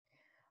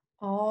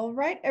All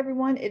right,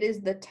 everyone, it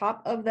is the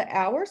top of the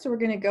hour, so we're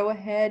going to go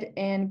ahead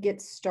and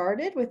get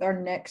started with our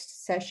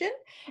next session.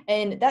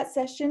 And that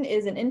session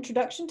is an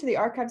introduction to the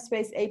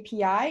ArchivesSpace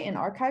API and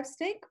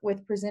ArchivesSnake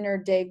with presenter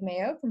Dave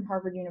Mayo from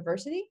Harvard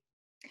University.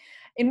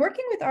 In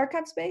working with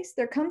ArchivesSpace,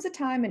 there comes a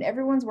time in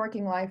everyone's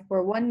working life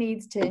where one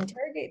needs to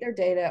interrogate their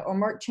data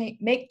or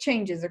make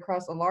changes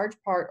across a large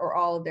part or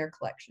all of their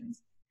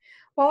collections.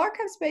 While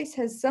ArchivesSpace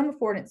has some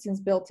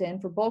affordances built in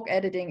for bulk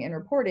editing and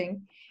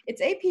reporting,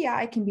 its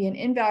API can be an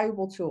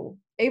invaluable tool,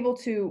 able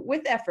to,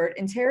 with effort,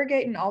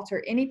 interrogate and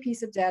alter any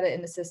piece of data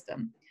in the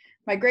system.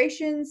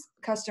 Migrations,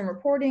 custom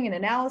reporting and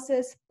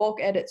analysis, bulk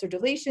edits or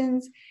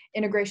deletions,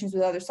 integrations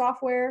with other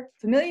software,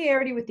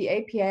 familiarity with the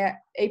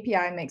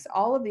API makes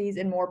all of these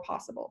and more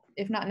possible,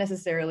 if not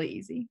necessarily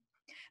easy.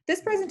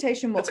 This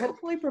presentation will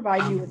hopefully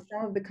provide you with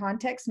some of the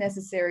context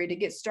necessary to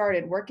get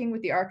started working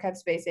with the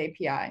ArchivesSpace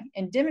API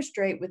and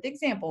demonstrate with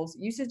examples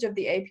usage of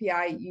the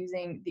API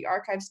using the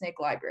ArchivesSnake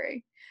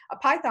library, a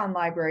Python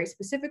library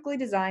specifically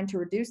designed to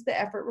reduce the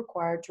effort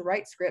required to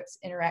write scripts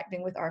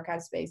interacting with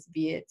ArchivesSpace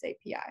via its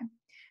API.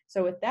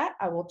 So with that,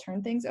 I will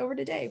turn things over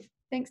to Dave.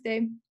 Thanks,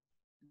 Dave.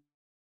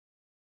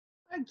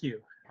 Thank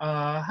you.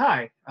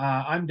 Hi,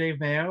 I'm Dave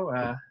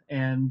Mayo,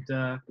 and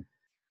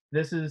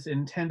this is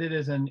intended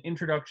as an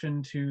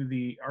introduction to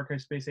the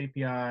ArchivesSpace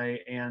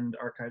API and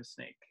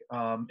ArchivesSnake.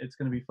 It's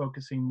going to be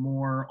focusing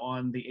more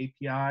on the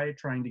API,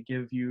 trying to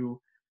give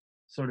you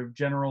sort of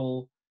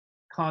general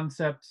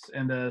concepts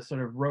and a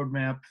sort of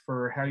roadmap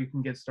for how you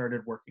can get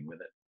started working with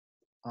it.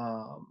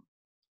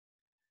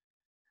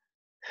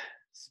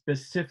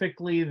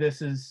 Specifically,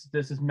 this is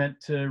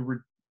meant to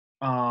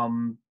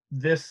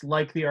this,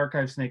 like the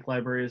ArchivesSnake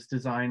library, is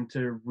designed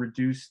to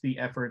reduce the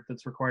effort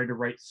that's required to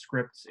write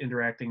scripts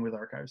interacting with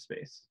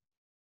ArchivesSpace.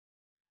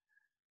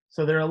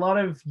 So there are a lot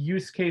of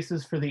use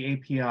cases for the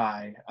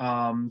API.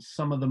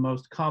 Some of the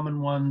most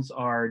common ones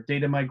are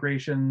data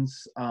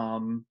migrations,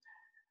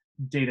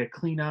 data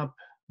cleanup,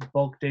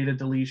 bulk data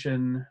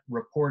deletion,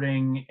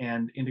 reporting,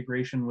 and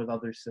integration with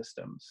other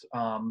systems.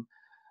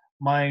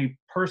 My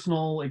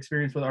personal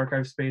experience with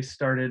ArchivesSpace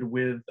started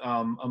with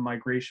a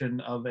migration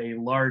of a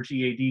large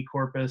EAD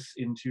corpus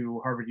into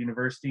Harvard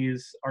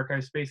University's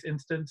ArchivesSpace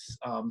instance.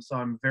 So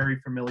I'm very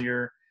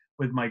familiar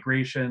with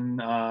migration,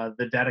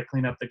 the data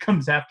cleanup that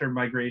comes after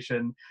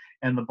migration,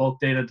 and the bulk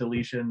data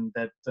deletion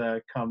that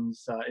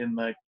comes in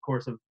the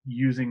course of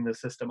using the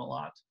system a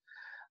lot.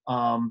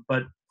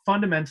 But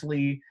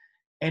fundamentally,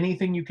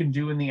 anything you can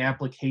do in the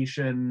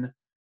application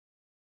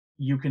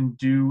you can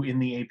do in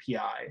the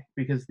API,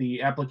 because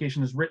the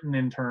application is written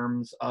in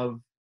terms of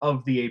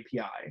the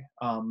API.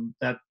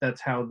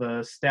 That's how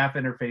the staff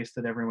interface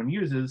that everyone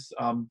uses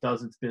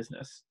does its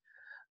business.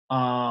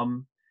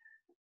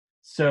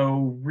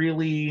 So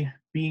really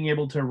being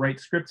able to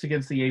write scripts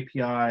against the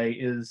API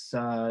is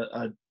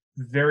a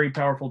very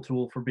powerful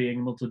tool for being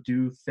able to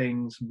do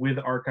things with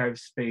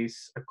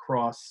ArchivesSpace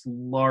across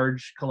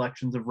large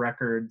collections of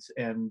records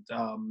and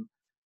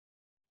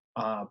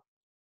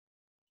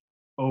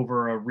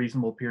over a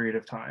reasonable period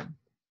of time.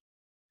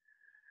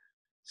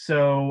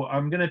 So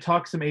I'm going to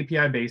talk some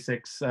API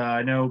basics.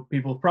 I know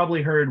people have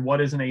probably heard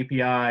what is an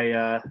API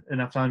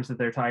enough times that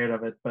they're tired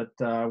of it, but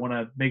I want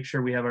to make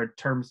sure we have our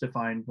terms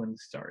defined when we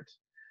start.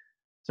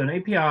 So an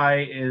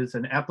API is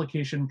an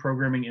application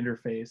programming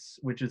interface,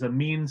 which is a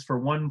means for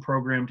one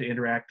program to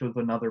interact with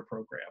another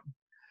program.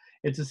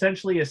 It's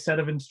essentially a set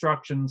of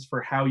instructions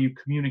for how you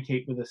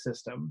communicate with a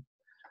system.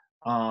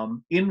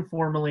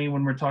 Informally,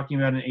 when we're talking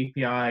about an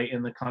API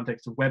in the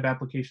context of web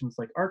applications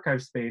like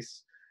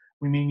ArchivesSpace,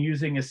 we mean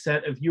using a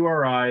set of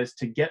URIs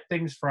to get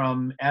things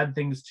from, add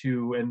things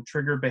to, and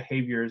trigger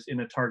behaviors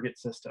in a target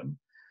system.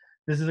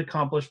 This is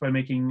accomplished by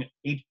making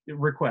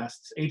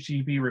requests,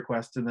 HTTP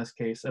requests in this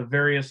case, of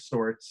various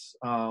sorts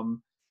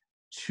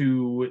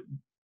to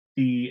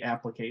the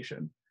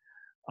application.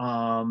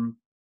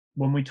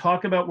 When we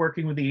talk about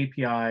working with the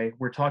API,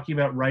 we're talking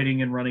about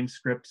writing and running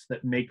scripts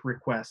that make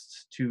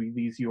requests to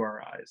these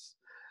URIs.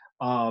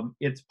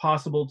 It's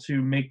possible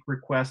to make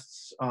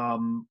requests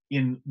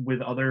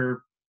with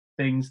other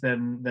things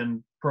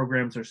than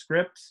programs or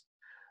scripts.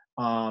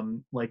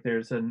 Like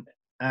there's an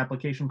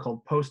application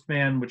called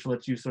Postman, which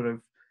lets you sort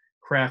of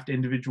craft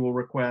individual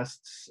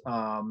requests.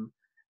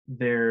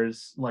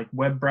 There's like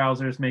web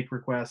browsers make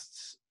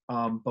requests,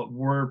 but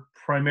we're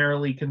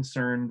primarily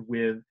concerned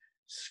with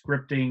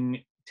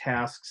scripting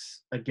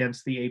tasks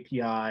against the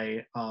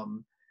API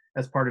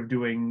as part of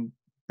doing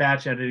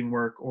batch editing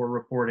work or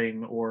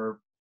reporting or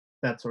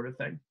that sort of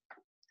thing.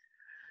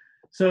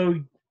 So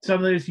some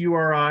of those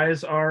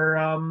URIs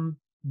are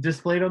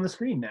displayed on the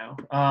screen now.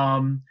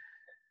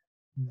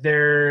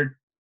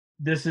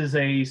 This is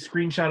a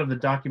screenshot of the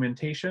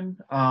documentation.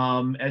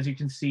 As you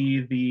can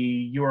see,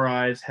 the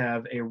URIs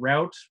have a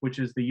route, which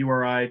is the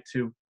URI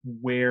to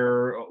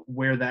where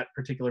that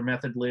particular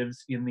method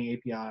lives in the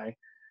API.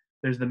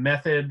 There's the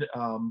method,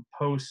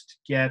 post,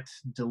 get,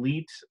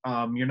 delete.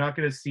 You're not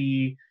going to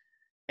see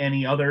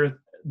any other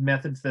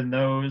methods than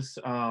those.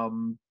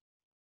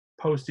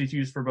 Post is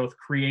used for both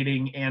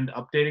creating and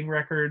updating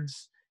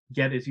records.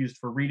 get is used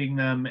for reading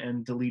them,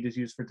 and delete is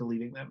used for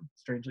deleting them,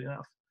 strangely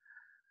enough.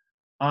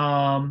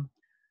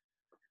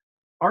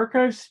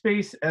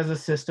 ArchivesSpace as a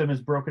system is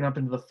broken up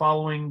into the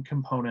following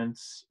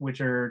components,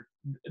 which are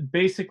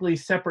basically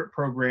separate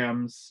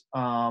programs,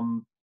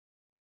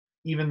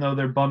 even though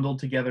they're bundled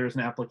together as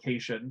an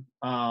application.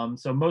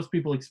 So most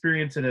people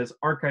experience it as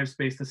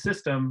ArchivesSpace the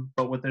system,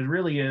 but what there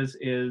really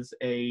is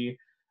a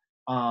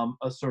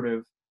sort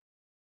of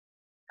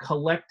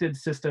collected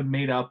system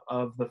made up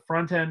of the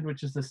front end,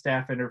 which is the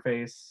staff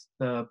interface,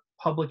 the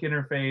public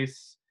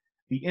interface,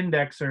 the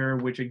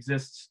indexer, which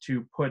exists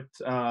to put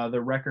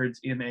the records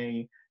in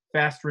a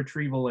fast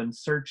retrieval and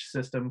search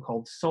system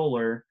called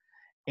Solar,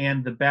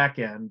 and the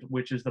backend,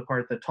 which is the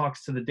part that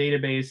talks to the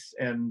database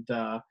and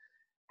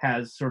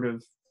has sort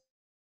of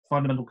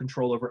fundamental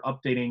control over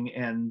updating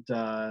and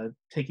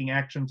taking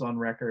actions on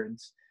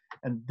records.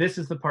 And this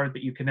is the part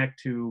that you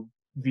connect to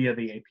via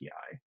the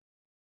API.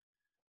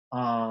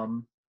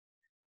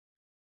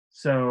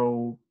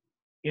 So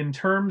in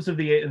terms of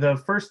the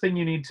first thing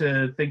you need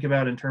to think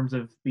about in terms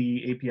of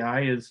the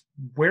API is,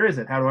 where is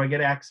it? How do I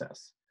get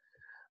access?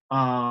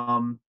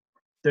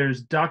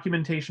 There's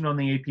documentation on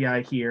the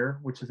API here,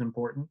 which is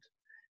important.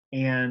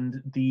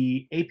 And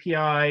the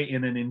API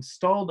in an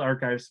installed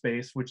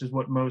ArchivesSpace, which is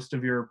what most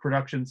of your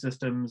production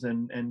systems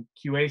and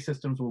QA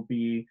systems will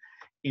be,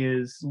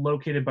 is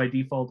located by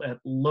default at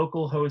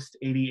localhost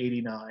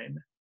 8089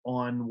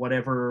 on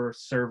whatever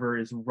server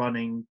is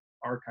running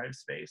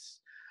ArchivesSpace.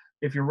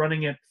 If you're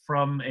running it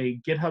from a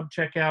GitHub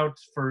checkout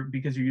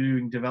because you're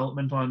doing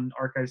development on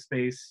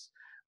ArchivesSpace,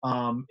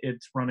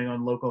 it's running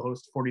on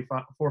localhost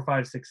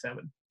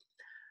 4567.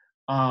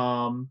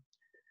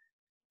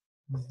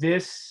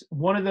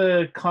 One of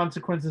the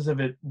consequences of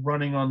it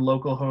running on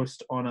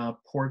localhost on a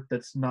port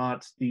that's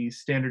not the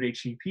standard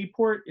HTTP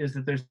port is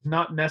that there's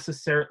not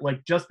necessarily,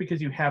 like, just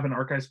because you have an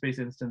ArchivesSpace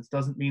instance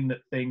doesn't mean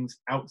that things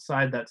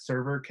outside that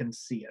server can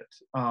see it.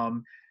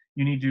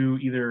 You need to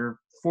either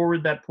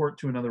forward that port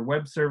to another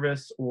web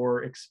service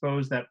or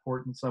expose that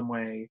port in some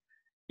way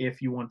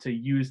if you want to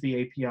use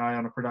the API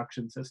on a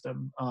production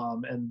system.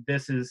 And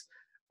this is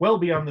well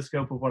beyond the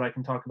scope of what I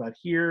can talk about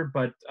here,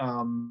 but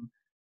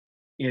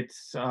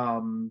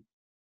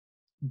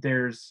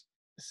there's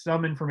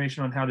some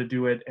information on how to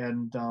do it,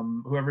 and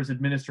whoever's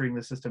administering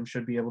the system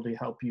should be able to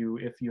help you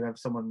if you have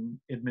someone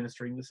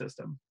administering the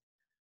system.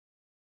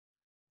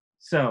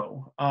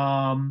 So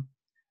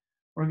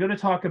we're going to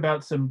talk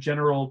about some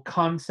general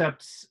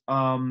concepts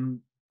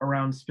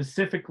around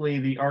specifically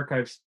the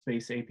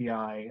ArchivesSpace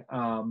API.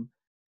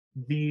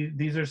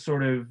 These are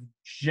sort of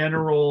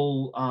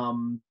general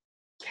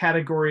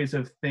categories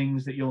of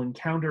things that you'll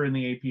encounter in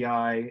the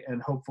API,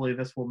 and hopefully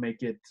this will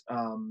make it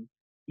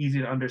easy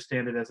to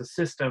understand it as a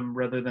system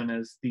rather than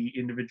as the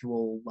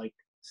individual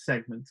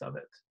segments of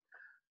it.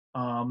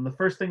 The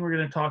first thing we're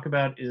going to talk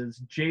about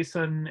is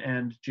JSON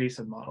and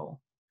JSON model.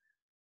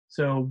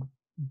 So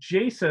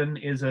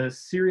JSON is a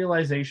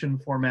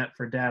serialization format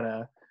for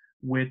data,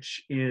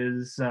 which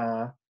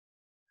can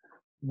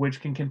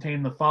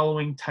contain the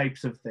following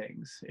types of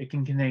things. It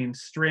can contain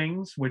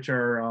strings, which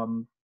are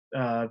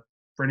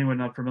for anyone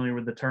not familiar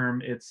with the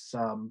term, it's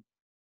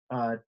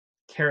like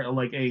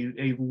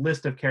a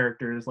list of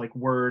characters, like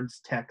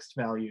words, text,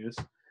 values.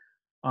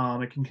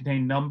 It can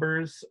contain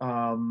numbers.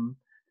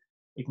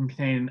 It can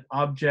contain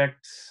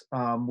objects,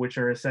 which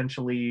are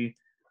essentially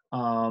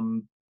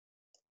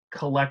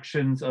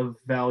collections of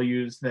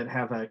values that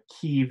have a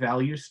key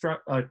value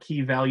structure,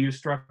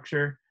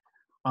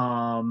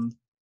 and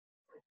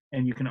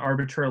you can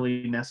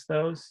arbitrarily nest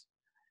those.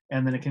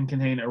 And then it can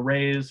contain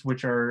arrays,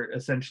 which are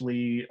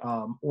essentially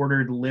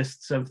ordered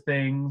lists of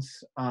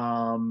things,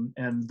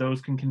 and those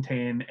can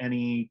contain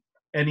any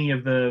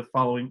of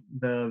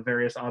the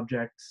various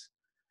objects,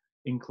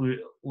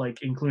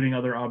 including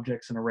other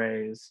objects and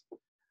arrays.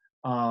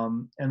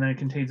 And then it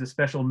contains a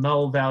special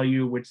null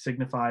value, which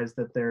signifies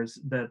that there's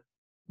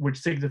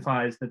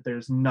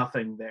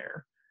nothing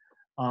there.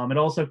 It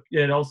also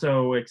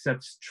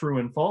accepts true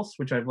and false,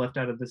 which I've left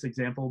out of this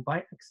example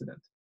by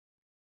accident.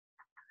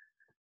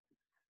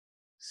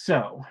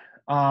 So,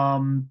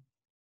 and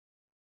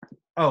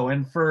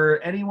for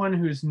anyone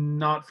who's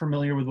not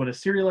familiar with what a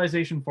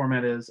serialization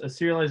format is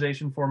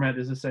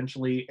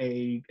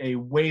essentially a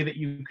way that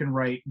you can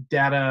write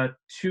data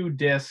to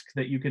disk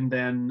that you can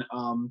then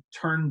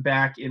turn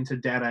back into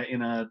data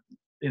in a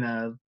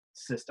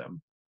system.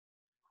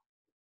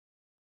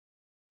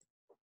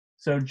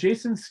 So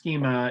JSON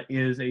schema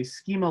is a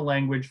schema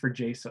language for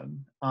JSON.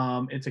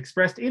 It's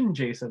expressed in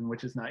JSON,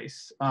 which is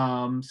nice.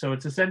 So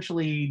it's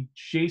essentially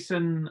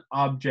JSON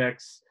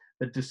objects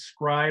that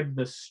describe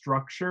the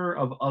structure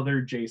of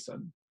other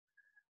JSON.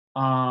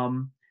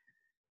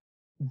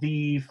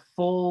 The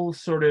full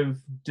sort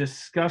of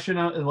discussion,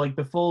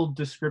 the full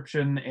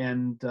description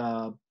and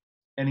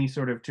any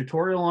sort of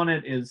tutorial on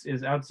it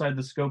is outside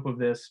the scope of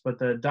this, but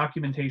the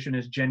documentation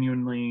is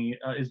generally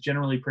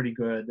pretty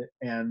good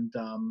and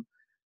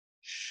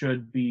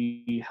should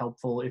be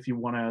helpful if you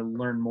want to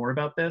learn more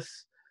about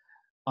this.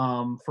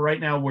 For right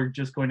now, we're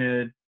just going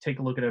to take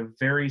a look at a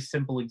very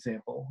simple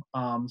example.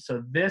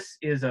 So this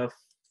is a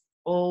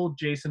full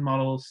JSON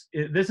model.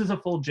 This is a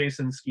full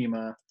JSON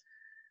schema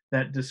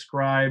that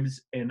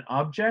describes an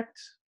object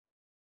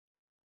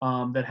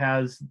that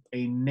has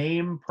a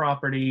name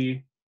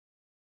property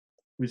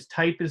whose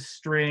type is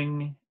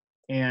string,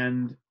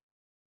 and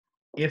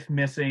if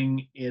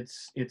missing,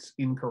 it's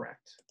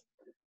incorrect.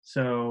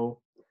 So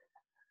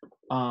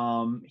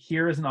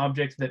here is an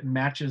object that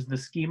matches the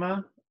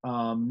schema.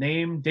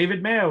 Name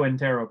David Mayo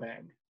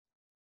interrobang.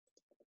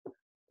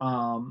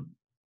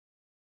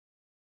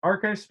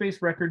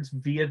 ArchivesSpace records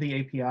via the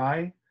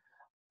API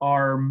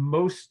are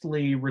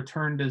mostly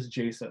returned as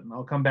JSON.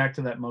 I'll come back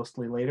to that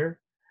mostly later.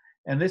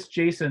 And this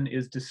JSON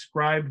is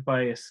described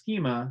by a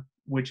schema,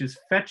 which is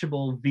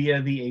fetchable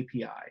via the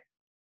API.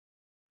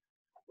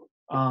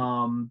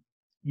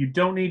 You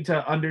don't need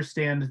to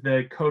understand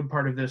the code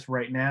part of this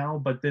right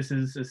now, but this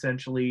is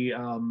essentially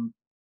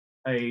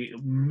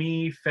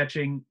me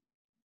fetching,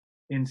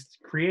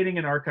 creating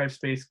an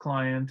ArchivesSpace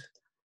client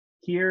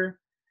here,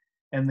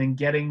 and then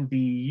getting the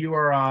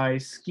URI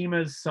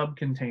schemas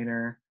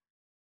subcontainer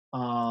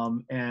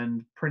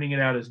and printing it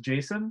out as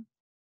JSON.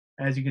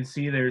 As you can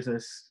see, there's a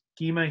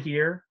schema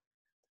here.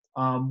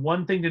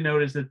 One thing to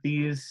note is that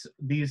these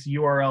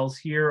URLs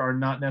here are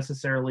not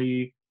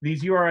necessarily,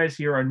 these URIs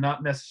here are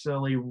not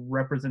necessarily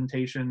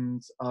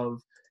representations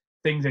of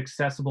things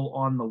accessible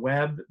on the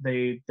web.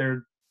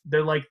 They're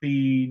like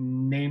the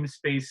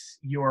namespace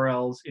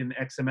URLs in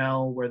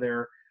XML, where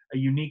they're a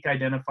unique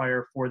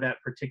identifier for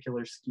that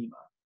particular schema.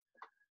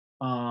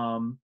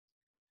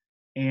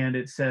 And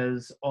it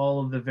says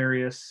all of the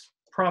various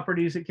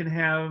properties it can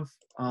have,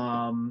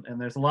 and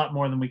there's a lot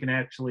more than we can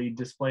actually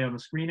display on the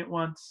screen at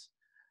once.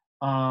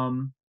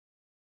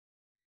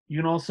 You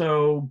can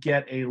also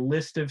get a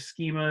list of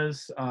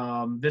schemas.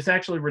 This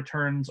actually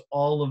returns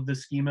all of the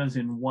schemas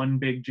in one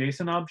big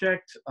JSON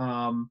object,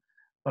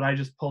 but I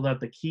just pulled out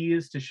the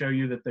keys to show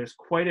you that there's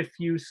quite a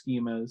few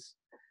schemas.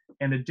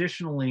 And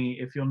additionally,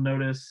 if you'll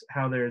notice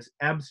how there's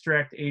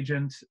abstract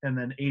agent, and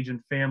then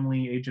agent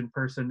family, agent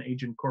person,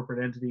 agent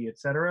corporate entity,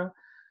 etc.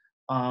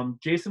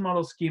 JSON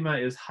model schema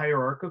is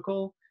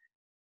hierarchical,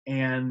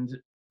 and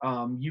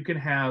you can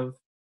have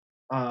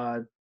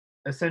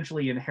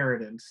essentially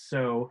inheritance.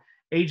 So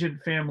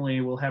agent family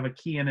will have a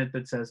key in it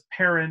that says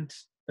parent,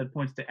 that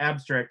points to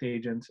abstract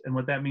agent. And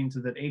what that means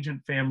is that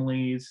agent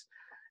families,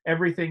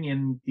 everything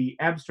in the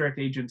abstract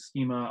agent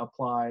schema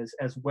applies,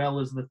 as well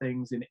as the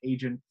things in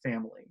agent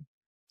family.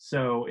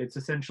 So it's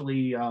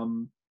essentially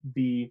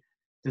the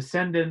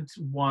descendant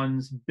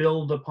ones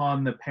build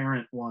upon the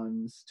parent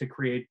ones to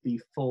create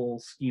the full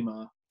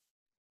schema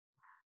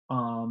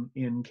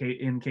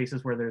in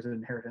cases where there's an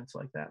inheritance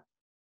like that.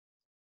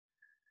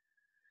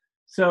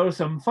 So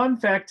some fun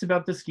facts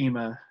about the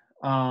schema.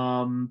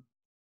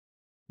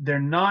 They're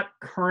not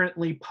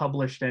currently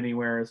published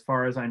anywhere as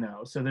far as I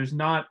know. So there's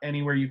not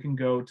anywhere you can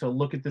go to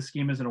look at the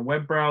schemas in a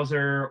web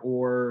browser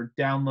or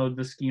download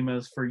the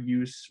schemas for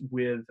use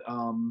with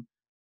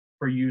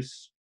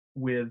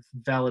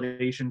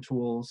validation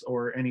tools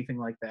or anything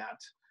like that.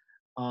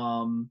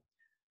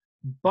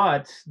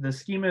 But the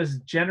schema is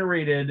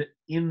generated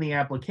in the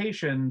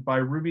application by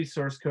Ruby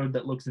source code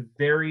that looks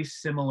very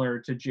similar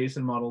to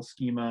JSON model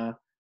schema,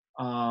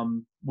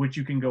 which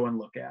you can go and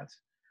look at.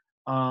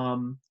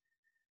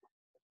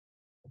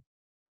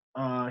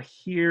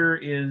 Here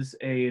is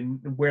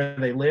where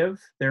they live.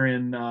 They're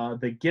in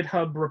the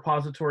GitHub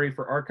repository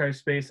for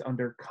ArchivesSpace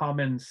under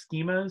common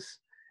schemas,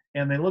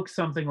 and they look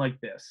something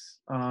like this.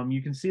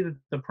 You can see that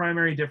the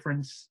primary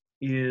difference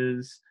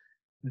is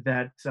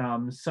that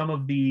some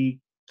of the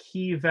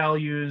key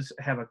values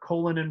have a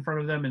colon in front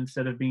of them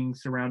instead of being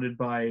surrounded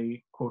by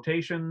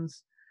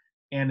quotations.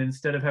 And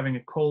instead of having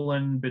a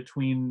colon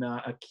between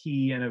a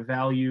key and a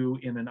value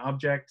in an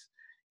object,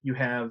 you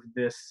have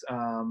this,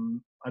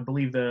 I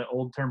believe the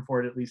old term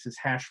for it at least is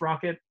hash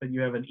rocket, but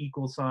you have an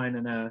equal sign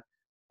and a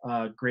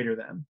greater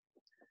than.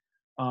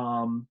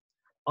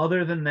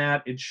 Other than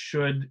that, it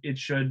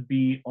should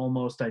be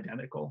almost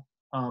identical.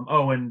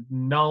 Oh, and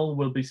null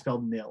will be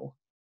spelled nil.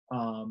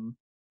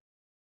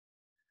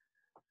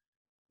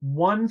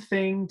 One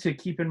thing to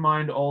keep in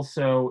mind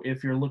also,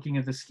 if you're looking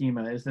at the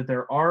schema, is that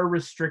there are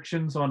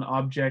restrictions on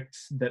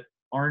objects that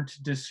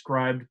aren't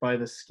described by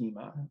the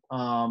schema.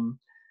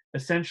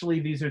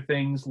 Essentially, these are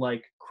things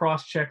like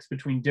cross-checks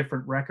between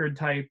different record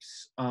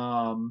types,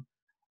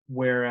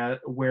 where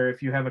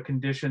if you have a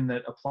condition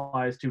that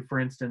applies to,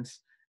 for instance,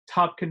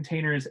 top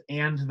containers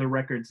and the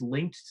records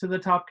linked to the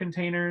top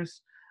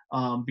containers,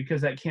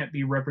 because that can't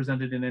be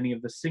represented in any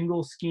of the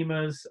single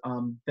schemas,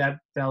 that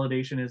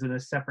validation is in a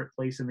separate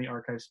place in the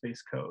ArchivesSpace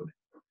code.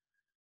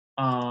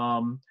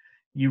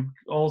 You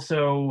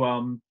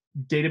also,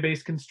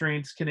 database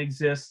constraints can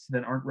exist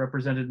that aren't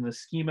represented in the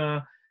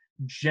schema.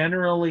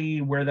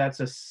 Generally, where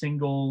that's a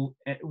single,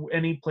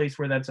 any place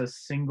where that's a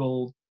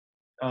single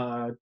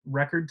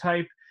record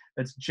type,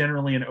 that's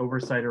generally an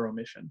oversight or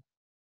omission.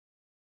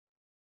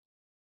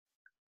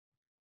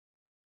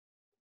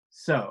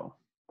 So,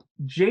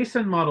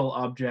 JSON model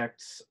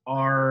objects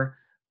are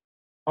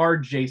are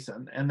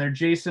JSON, and they're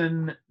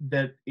JSON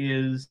that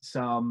is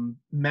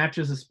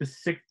matches a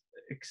specific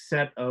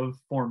set of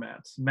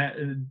formats.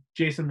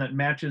 JSON that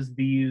matches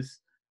these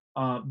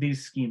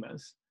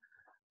schemas.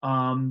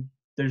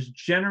 There's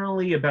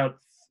generally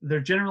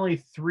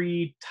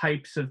three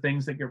types of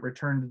things that get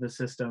returned to the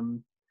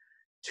system,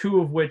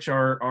 two of which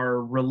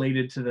are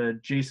related to the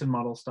JSON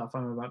model stuff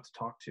I'm about to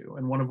talk to,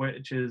 and one of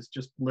which is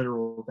just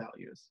literal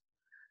values.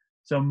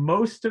 So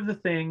most of the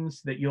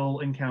things that you'll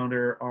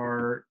encounter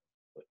are,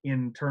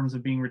 in terms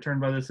of being returned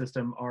by the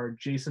system, are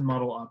JSON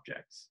model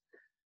objects.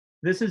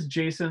 This is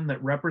JSON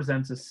that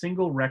represents a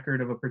single record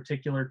of a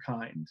particular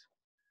kind.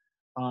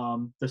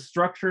 The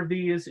structure of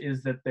these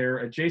is that they're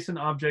a JSON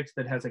object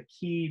that has a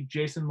key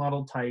JSON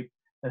model type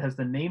that has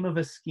the name of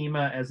a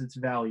schema as its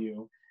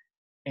value,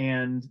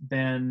 and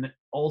then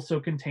also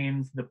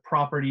contains the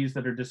properties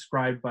that are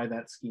described by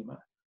that schema.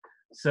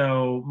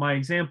 So my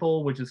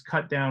example, which is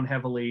cut down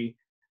heavily,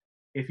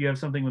 if you have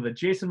something with a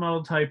JSON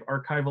model type,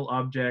 archival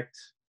object,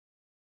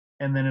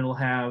 and then it'll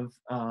have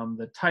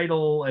the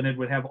title, and it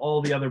would have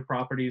all the other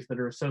properties that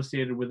are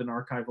associated with an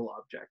archival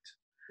object.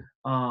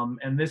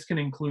 And this can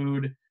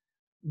include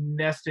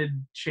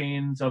nested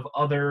chains of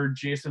other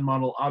JSON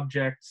model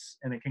objects,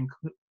 and it can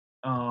include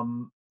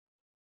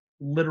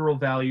literal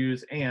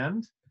values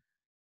and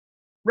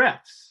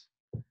refs.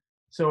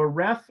 So a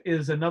ref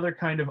is another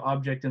kind of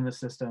object in the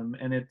system,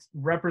 and it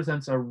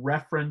represents a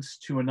reference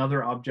to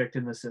another object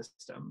in the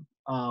system.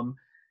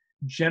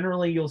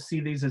 Generally, you'll see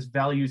these as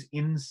values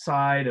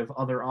inside of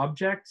other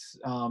objects.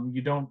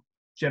 You don't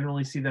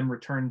generally see them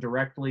returned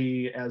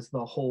directly as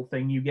the whole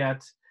thing you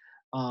get.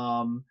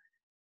 And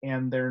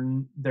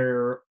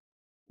they're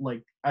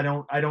like, I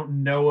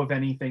don't know of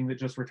anything that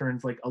just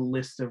returns like a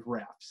list of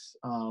refs.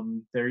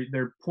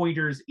 They're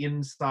pointers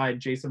inside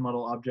JSON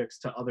model objects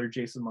to other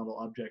JSON model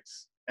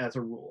objects as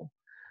a rule.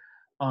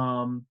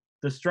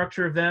 The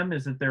structure of them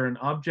is that they're an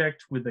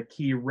object with a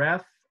key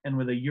ref and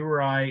with a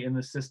URI in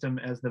the system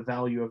as the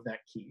value of that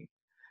key.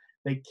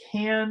 They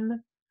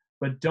can,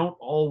 but don't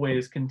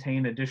always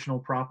contain additional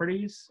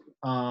properties.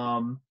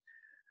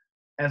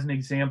 As an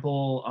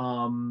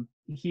example,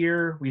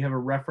 here we have a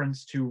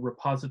reference to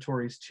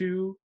repositories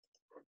 2.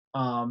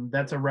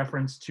 That's a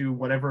reference to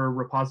whatever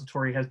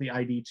repository has the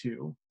ID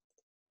 2.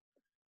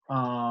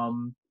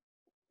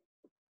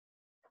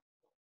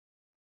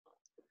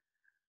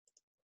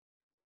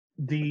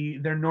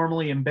 They're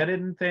normally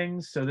embedded in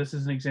things. So this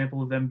is an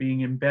example of them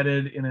being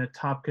embedded in a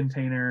top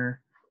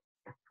container.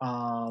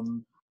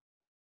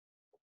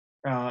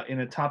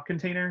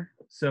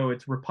 So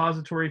its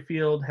repository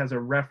field has a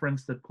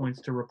reference that points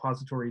to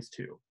repositories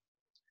 2.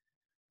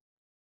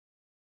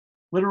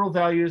 Literal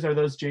values are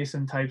those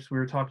JSON types we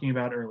were talking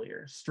about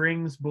earlier: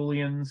 strings,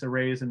 booleans,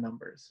 arrays, and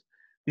numbers.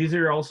 These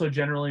are also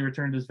generally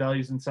returned as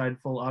values inside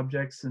full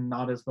objects and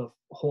not as the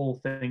whole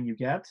thing you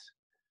get.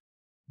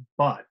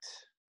 But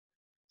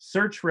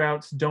search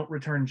routes don't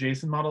return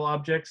JSON model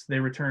objects.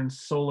 They return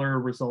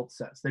Solr result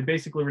sets. They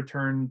basically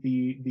return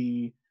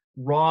the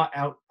raw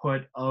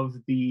output of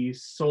the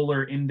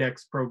Solr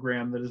index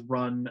program that is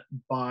run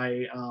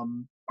by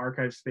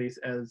ArchivesSpace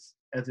as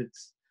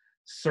its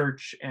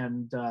search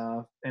and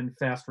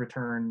fast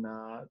return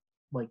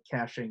like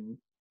caching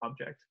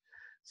object.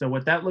 So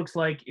what that looks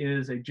like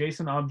is a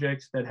JSON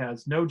object that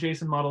has no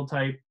JSON model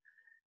type,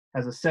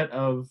 has a set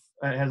of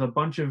has a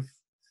bunch of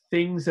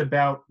things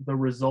about the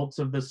results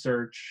of the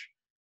search,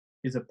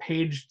 is a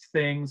paged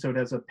thing, so it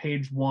has a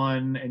page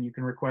 1, and you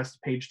can request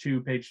page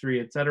 2, page 3,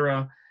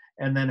 etc.,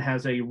 and then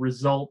has a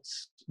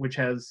results, which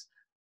has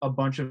a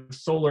bunch of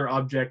Solr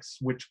objects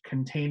which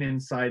contain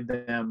inside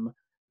them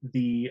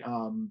the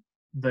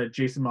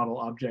JSON model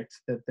object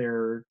that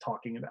they're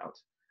talking about.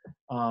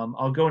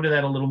 I'll go into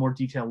that a little more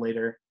detail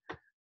later.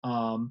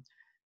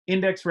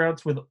 Index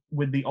routes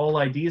with the all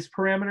IDs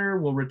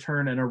parameter will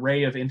return an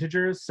array of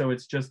integers. So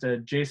it's just a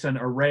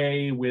JSON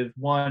array with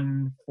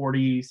 1,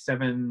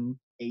 47,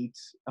 8,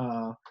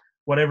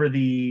 whatever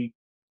the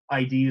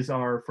IDs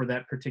are for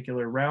that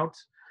particular route.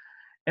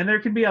 And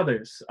there can be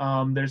others.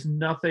 There's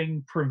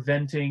nothing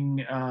preventing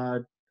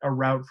a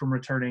route from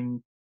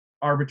returning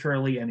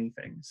arbitrarily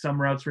anything.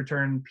 Some routes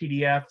return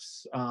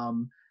PDFs,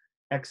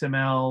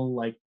 XML,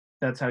 like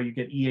that's how you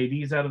get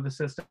EADs out of the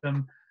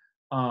system.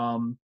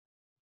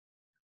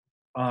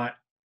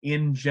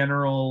 In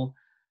general,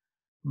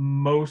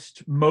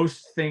 most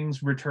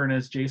things return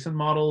as JSON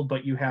model,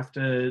 but you have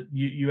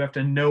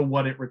to know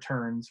what it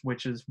returns,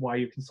 which is why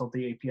you consult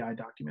the API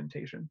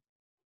documentation.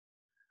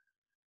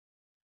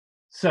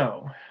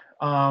 So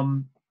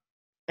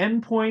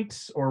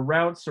endpoints or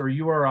routes or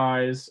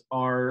URIs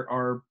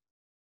are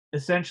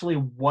essentially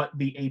what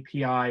the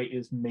API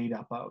is made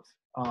up of.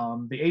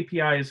 The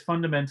API is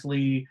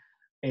fundamentally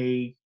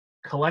a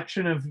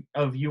collection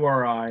of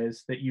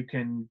URIs that you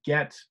can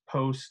get,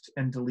 post,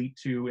 and delete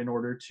to in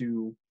order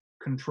to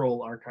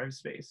control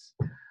ArchivesSpace.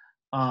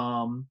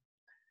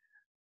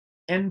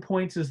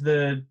 Endpoints is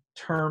the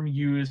term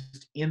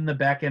used in the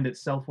backend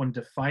itself when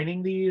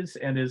defining these,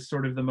 and is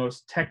sort of the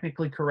most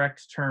technically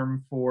correct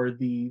term for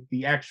the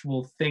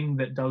actual thing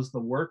that does the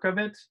work of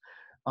it.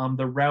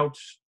 The route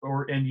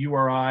and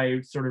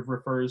URI sort of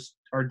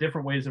are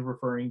different ways of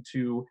referring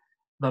to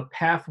the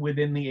path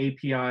within the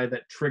API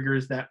that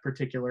triggers that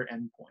particular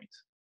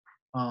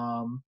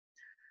endpoint.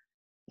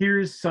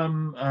 Here's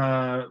some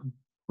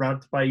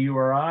routes by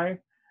URI.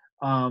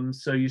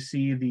 So you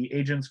see the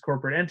agent's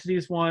corporate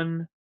entities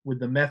one with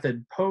the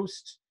method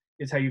post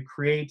is how you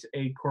create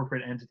a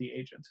corporate entity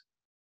agent.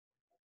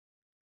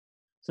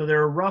 So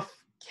there are rough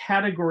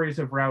categories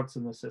of routes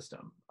in the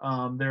system.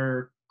 There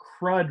are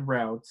CRUD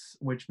routes,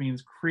 which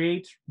means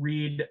create,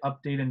 read,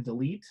 update, and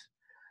delete.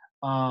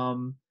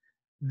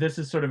 This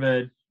is sort of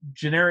a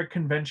generic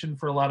convention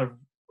for a lot of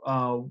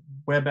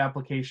web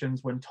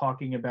applications when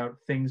talking about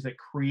things that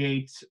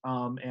create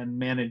and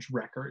manage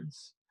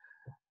records.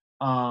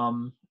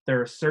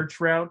 There are search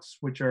routes,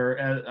 which are,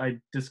 as I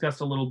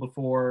discussed a little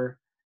before,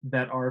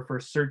 that are for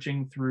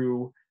searching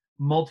through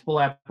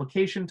multiple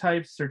application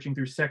types, searching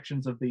through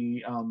sections of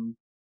the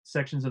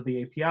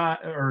API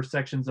or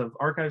sections of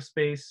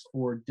ArchivesSpace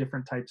for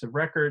different types of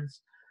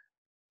records.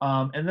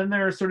 And then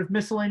there are sort of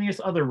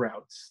miscellaneous other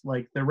routes,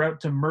 like the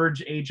route to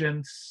merge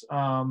agents,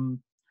 the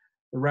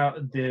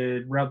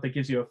route that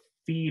gives you a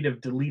feed of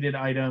deleted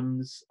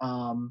items,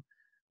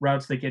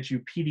 routes that get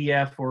you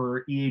PDF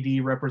or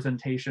EAD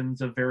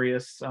representations of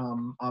various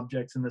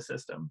objects in the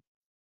system.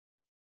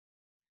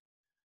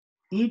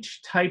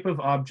 Each type of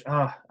object,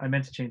 I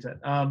meant to change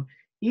that.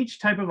 Each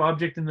type of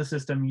object in the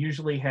system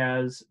usually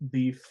has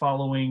the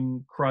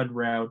following CRUD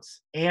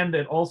routes, and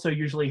it also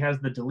usually has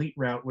the delete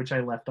route, which I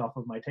left off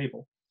of my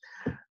table.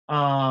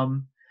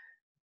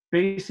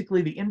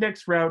 Basically, the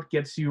index route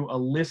gets you a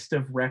list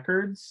of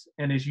records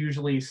and is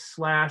usually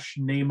 /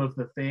 name of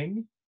the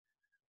thing.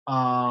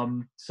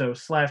 So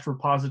 /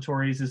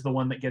 repositories is the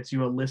one that gets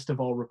you a list of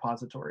all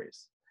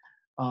repositories.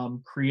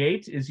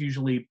 Create is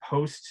usually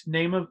post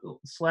name of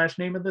 /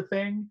 name of the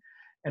thing,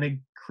 and it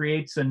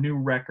creates a new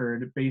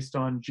record based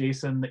on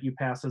JSON that you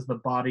pass as the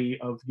body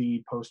of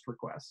the post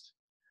request.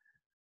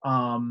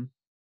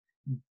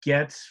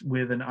 Get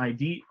with an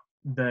ID.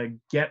 The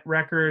get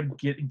record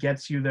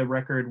gets you the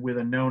record with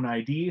a known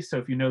ID. So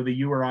if you know the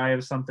URI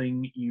of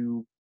something,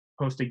 you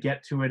post a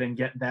get to it and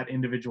get that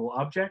individual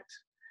object.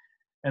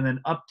 And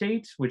then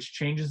update, which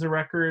changes the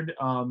record.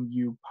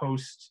 You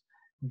post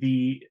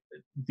the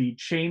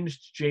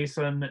changed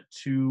JSON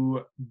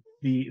to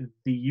the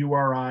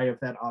URI of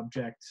that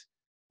object,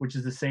 which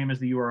is the same as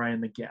the URI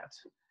in the get.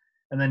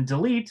 And then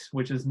delete,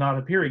 which is not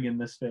appearing in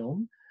this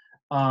film,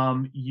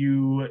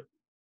 you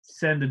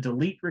send a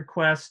delete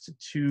request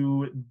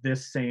to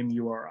this same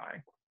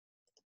URI.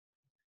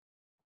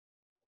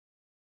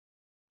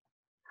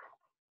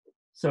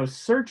 So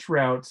search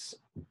routes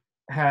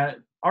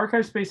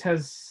ArchivesSpace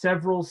has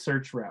several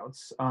search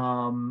routes.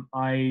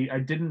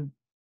 I don't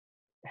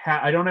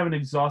have an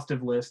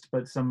exhaustive list,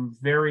 but some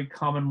very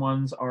common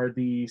ones are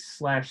the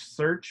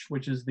 /search,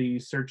 which is the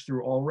search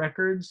through all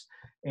records,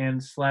 and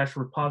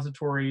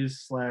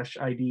 /repositories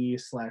 /ID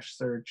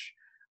 /search,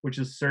 which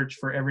is search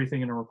for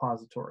everything in a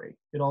repository.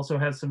 It also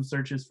has some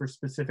searches for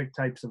specific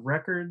types of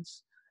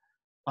records.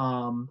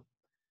 All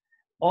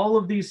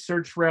of these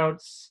search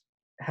routes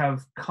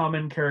have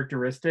common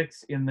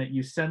characteristics in that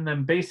you send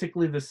them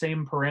basically the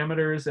same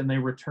parameters and they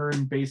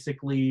return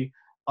basically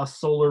a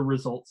Solr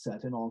result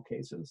set in all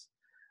cases.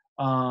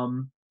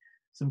 Some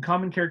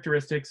common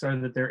characteristics are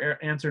that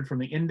they're answered from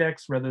the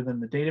index rather than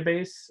the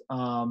database.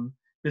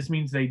 This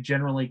means they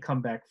generally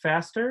come back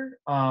faster,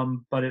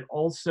 but it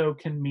also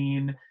can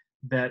mean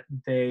that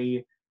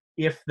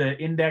if the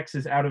index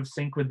is out of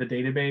sync with the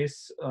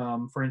database,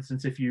 for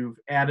instance, if you've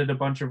added a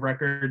bunch of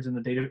records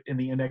and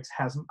the index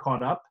hasn't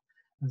caught up,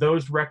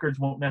 those records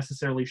won't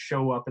necessarily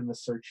show up in the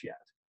search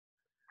yet.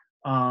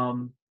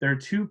 There are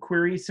two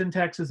query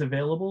syntaxes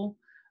available.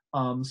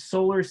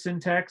 Solr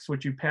syntax,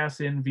 which you pass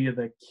in via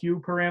the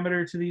Q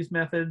parameter to these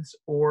methods,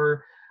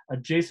 or a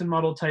JSON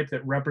model type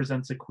that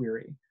represents a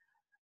query.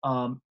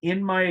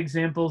 In my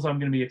examples, I'm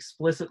going to be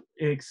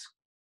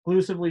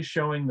exclusively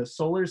showing the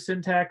Solr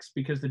syntax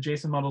because the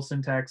JSON model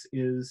syntax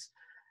is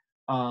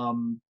a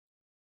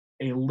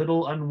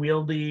little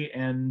unwieldy,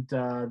 and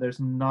there's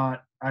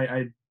not.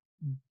 I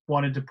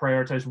wanted to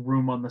prioritize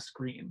room on the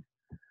screen.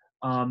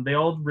 They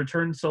all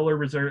return Solr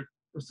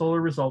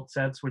result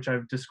sets, which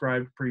I've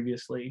described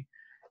previously.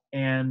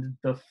 And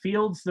the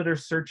fields that are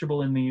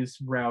searchable in these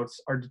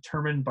routes are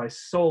determined by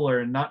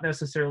Solr and not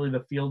necessarily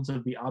the fields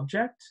of the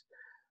object.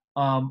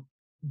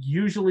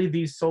 Usually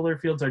these Solr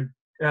fields are,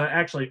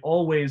 actually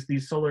always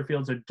these Solr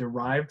fields are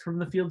derived from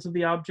the fields of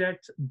the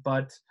object,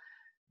 but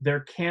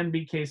there can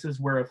be cases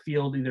where a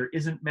field either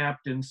isn't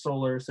mapped in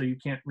Solr, so you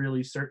can't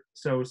really search,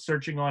 so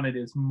searching on it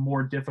is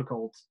more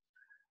difficult,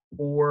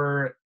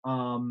 or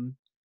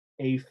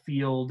a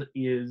field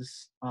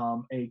is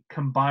a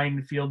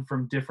combined field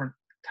from different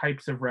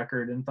types of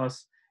record and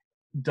thus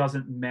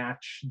doesn't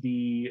match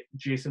the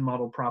JSON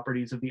model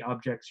properties of the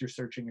objects you're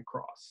searching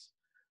across.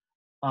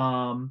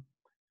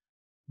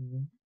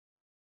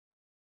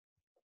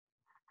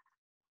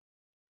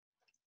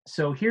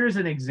 So here's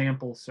an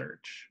example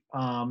search.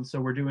 So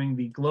we're doing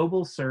the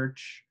global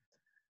search,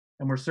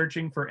 and we're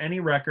searching for any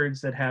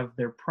records that have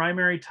their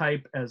primary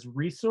type as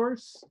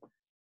resource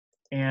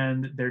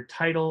and their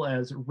title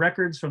as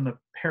records from the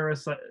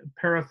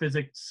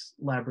paraphysics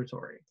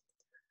laboratory.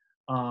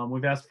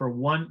 We've asked for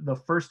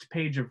the first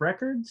page of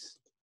records,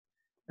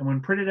 and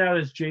when printed out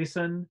as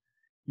JSON,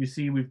 you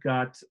see we've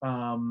got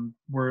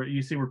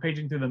we're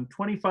paging through them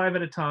 25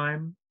 at a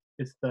time.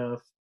 It's the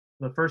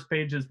first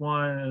page is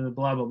one,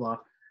 blah blah blah.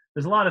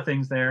 There's a lot of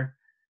things there.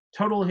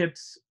 Total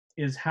hits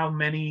is how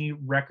many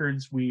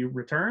records we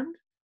returned.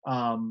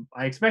 I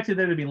expected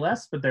there to be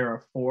less, but there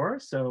are 4.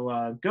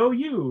 So go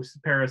you,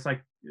 paraphysics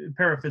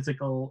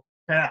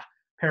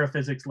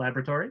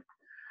laboratory.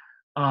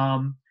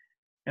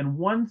 And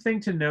one thing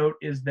to note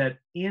is that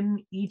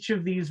in each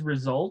of these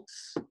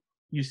results,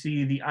 you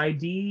see the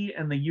ID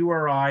and the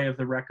URI of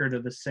the record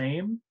are the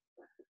same.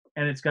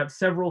 And it's got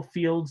several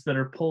fields that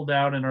are pulled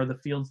out and are the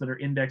fields that are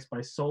indexed by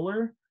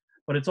Solr.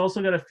 But it's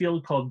also got a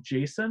field called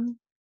JSON.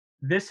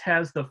 This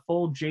has the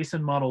full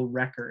JSON model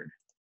record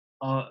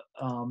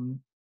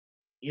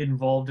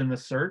involved in the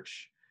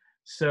search.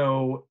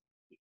 So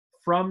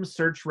from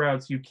search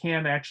routes, you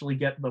can actually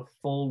get the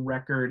full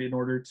record in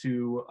order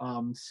to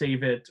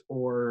save it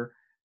or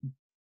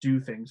do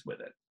things with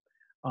it.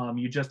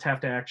 You just have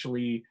to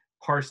actually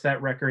parse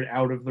that record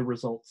out of the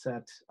result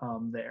set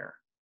there.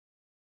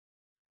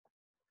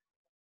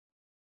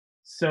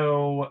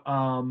 So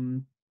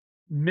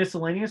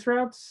miscellaneous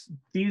routes,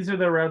 these are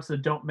the routes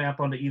that don't map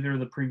onto either of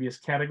the previous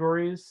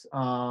categories.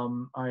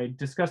 I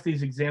discussed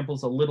these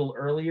examples a little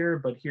earlier,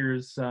 but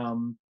here's, I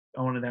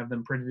wanted to have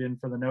them printed in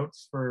for the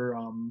notes for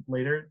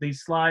later.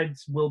 These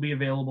slides will be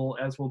available,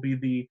 as will be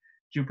the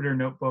Jupyter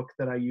notebook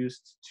that I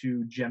used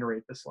to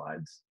generate the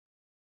slides.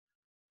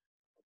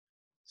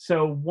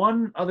 So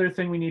one other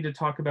thing we need to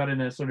talk about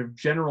in a sort of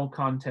general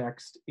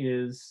context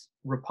is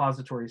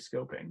repository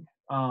scoping.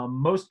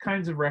 Most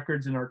kinds of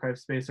records in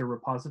ArchivesSpace are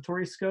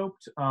repository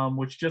scoped,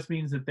 which just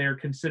means that they're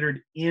considered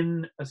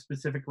in a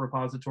specific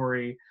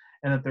repository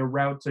and that their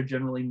routes are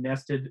generally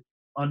nested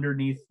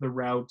underneath the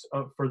route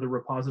for the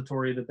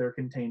repository that they're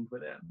contained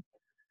within.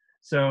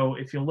 So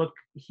if you look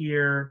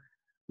here,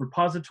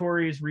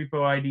 repositories,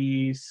 repo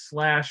ID, /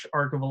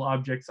 archival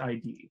objects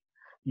ID.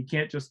 You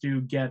can't just do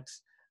get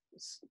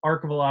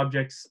archival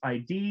objects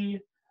ID.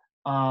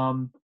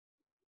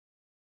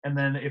 And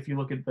then if you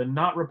look at the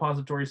not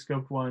repository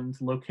scoped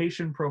ones,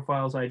 location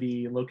profiles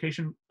ID,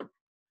 location,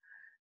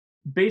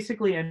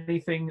 basically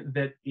anything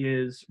that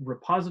is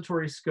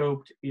repository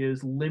scoped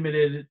is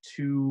limited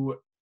to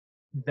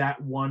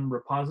that one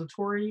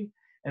repository,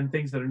 and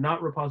things that are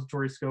not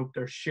repository scoped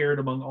are shared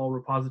among all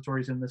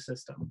repositories in the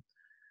system.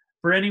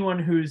 For anyone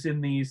who's in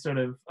the sort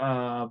of,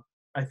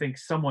 I think,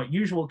 somewhat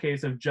usual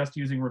case of just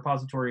using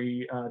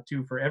repository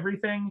 2 for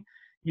everything,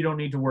 you don't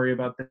need to worry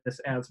about this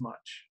as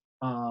much.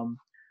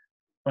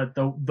 But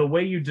the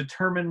way you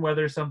determine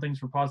whether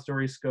something's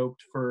repository scoped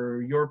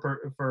for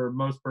for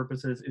most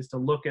purposes is to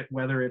look at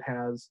whether it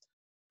has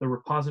the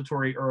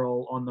repository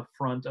URL on the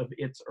front of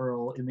its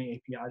URL in the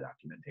API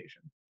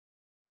documentation.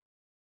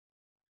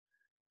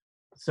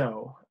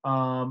 So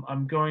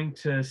I'm going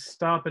to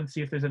stop and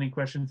see if there's any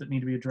questions that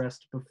need to be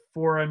addressed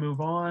before I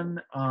move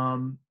on.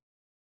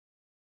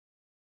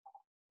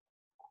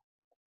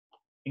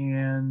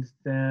 And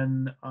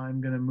then I'm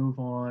going to move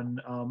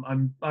on.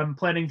 I'm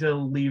planning to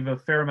leave a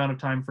fair amount of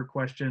time for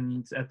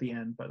questions at the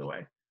end, by the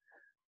way.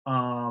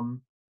 All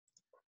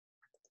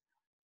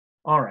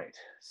right,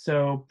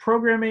 so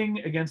programming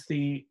against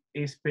the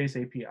ArchivesSpace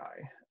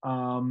API.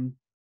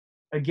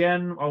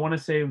 Again, I want to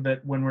say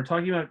that when we're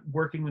talking about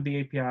working with the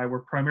API,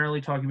 we're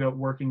primarily talking about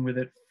working with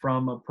it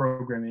from a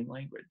programming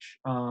language.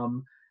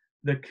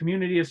 The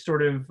community is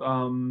sort of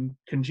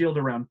congealed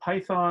around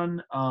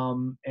Python,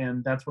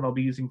 and that's what I'll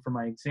be using for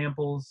my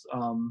examples.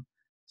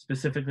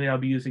 Specifically, I'll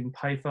be using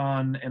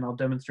Python, and I'll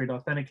demonstrate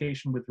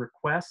authentication with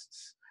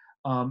requests,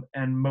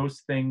 and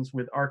most things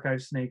with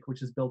ArchivesSnake,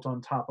 which is built on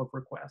top of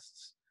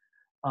requests.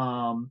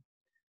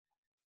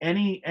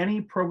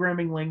 Any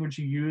programming language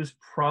you use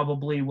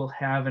probably will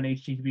have an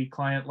HTTP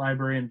client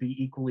library and be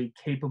equally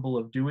capable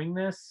of doing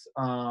this,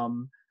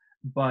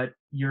 but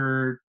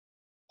your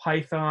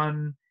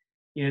Python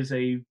is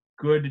a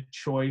good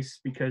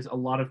choice because a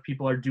lot of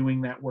people are doing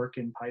that work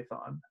in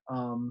Python.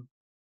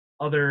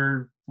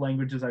 Other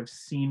languages I've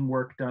seen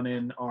work done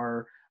in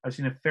are, I've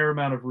seen a fair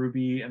amount of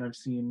Ruby and I've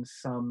seen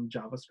some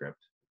JavaScript.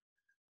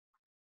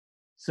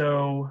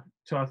 So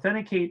to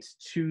authenticate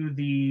to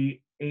the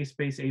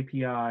ArchivesSpace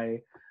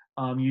API,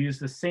 you use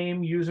the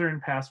same user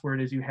and password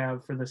as you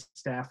have for the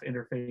staff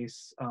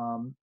interface,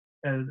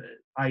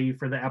 i.e.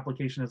 for the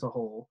application as a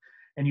whole.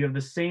 And you have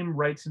the same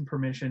rights and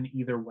permission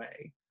either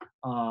way.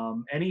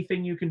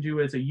 Anything you can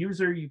do as a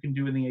user, you can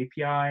do in the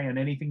API, and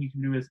anything you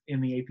can do in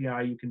the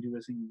API, you can do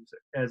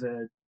as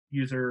a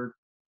user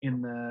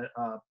in the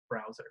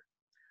browser.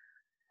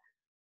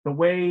 The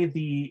way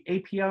the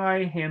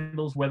API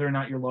handles whether or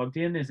not you're logged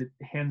in is it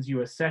hands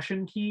you a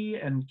session key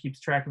and keeps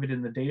track of it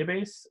in the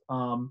database.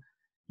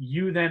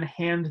 You then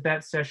hand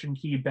that session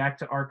key back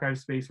to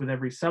ArchivesSpace with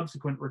every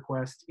subsequent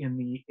request in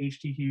the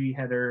HTTP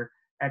header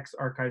X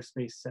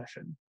ArchivesSpace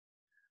session.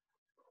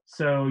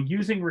 So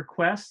using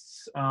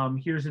requests,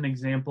 here's an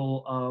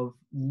example of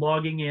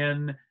logging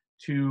in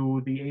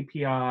to the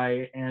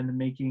API and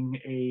making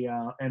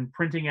and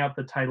printing out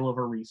the title of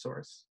a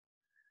resource.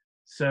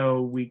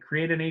 So we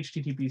create an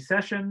HTTP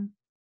session.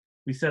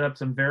 We set up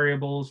some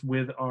variables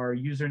with our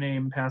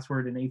username,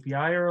 password, and API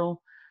URL.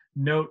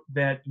 Note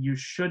that you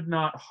should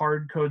not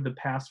hard code the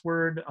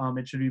password.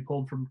 It should be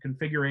pulled from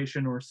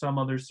configuration or some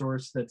other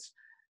source that's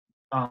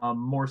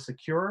more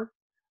secure.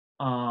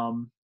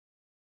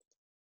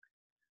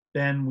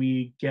 Then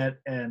we get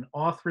an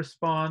auth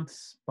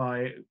response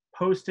by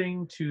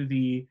posting to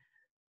the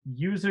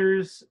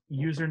user's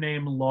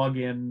username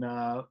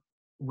login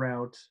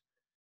route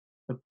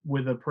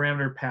with a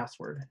parameter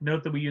password.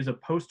 Note that we use a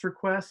post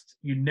request.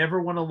 You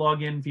never want to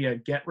log in via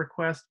GET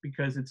request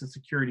because it's a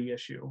security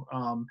issue.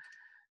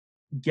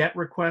 GET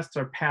requests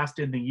are passed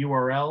in the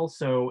URL,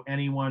 so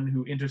anyone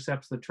who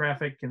intercepts the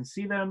traffic can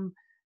see them,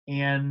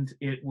 and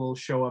it will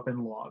show up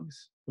in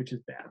logs, which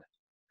is bad.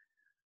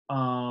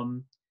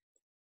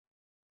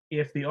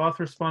 If the auth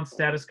response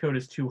status code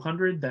is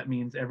 200, that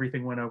means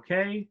everything went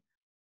okay.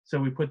 So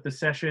we put the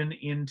session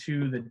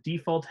into the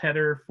default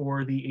header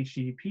for the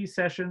HTTP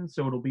session,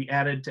 so it'll be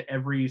added to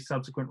every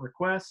subsequent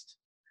request.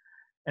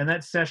 And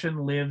that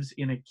session lives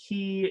in a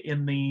key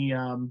in the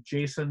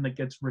JSON that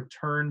gets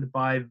returned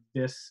by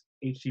this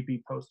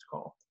HTTP post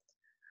call.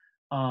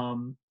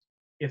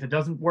 If it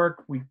doesn't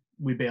work, we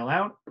bail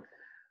out.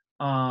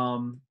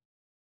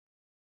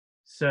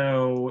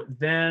 So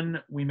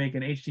then we make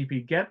an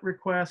HTTP GET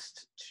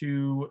request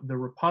to the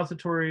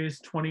repositories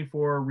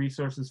 24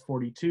 resources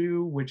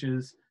 42, which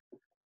is,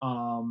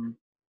 and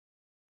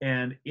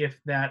if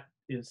that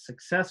is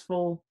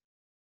successful,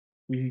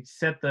 we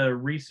set the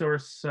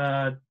resource,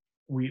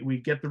 we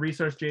get the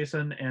resource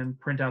JSON and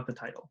print out the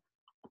title.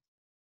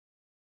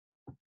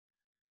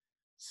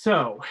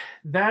 So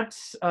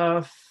that's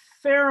a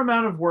fair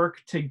amount of work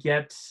to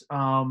get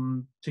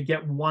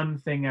one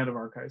thing out of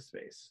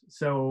ArchivesSpace.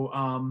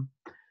 So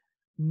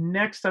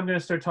next, I'm going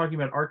to start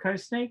talking about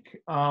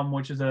ArchivesSnake,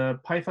 which is a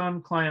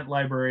Python client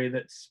library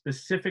that's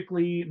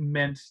specifically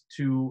meant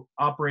to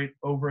operate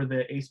over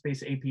the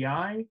ASpace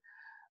API.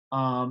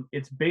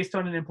 It's based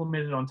on and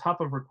implemented on top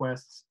of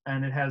requests,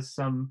 and it has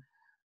some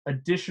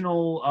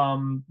additional,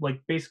 like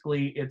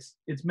basically it's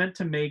meant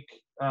to make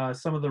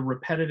some of the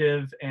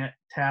repetitive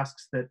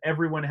tasks that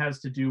everyone has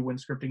to do when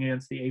scripting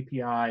against the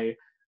API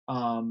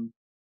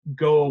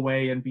go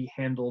away and be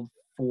handled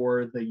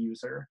for the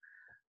user.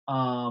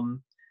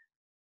 I'm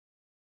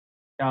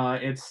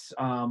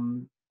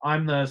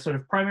the sort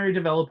of primary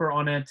developer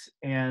on it,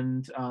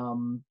 and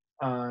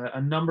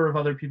a number of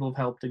other people have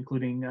helped,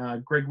 including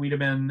Greg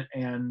Wiedemann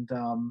and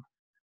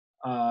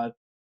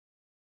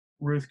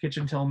Ruth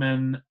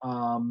Kitchen-Tillman,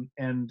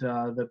 and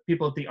the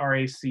people at the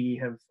RAC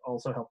have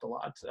also helped a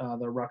lot,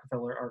 the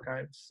Rockefeller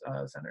Archives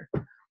Center.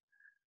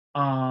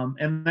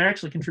 And they're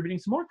actually contributing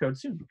some more code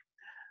soon.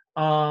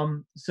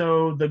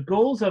 So the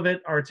goals of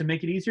it are to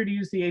make it easier to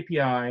use the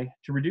API,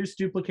 to reduce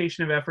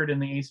duplication of effort in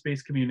the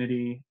ASpace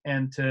community,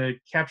 and to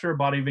capture a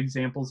body of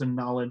examples and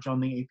knowledge on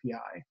the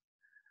API.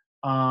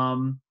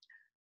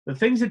 The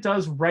things it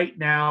does right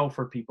now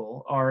for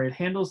people are it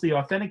handles the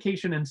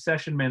authentication and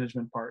session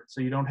management part,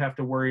 so you don't have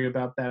to worry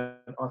about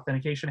that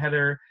authentication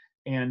header.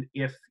 And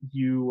if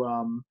you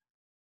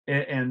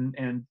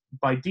and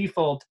by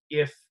default,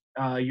 if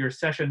your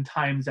session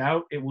times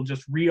out, it will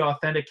just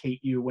re-authenticate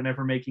you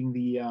whenever making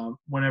the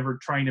whenever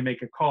trying to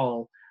make a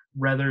call,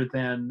 rather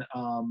than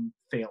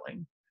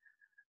failing.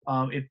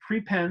 It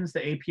prepends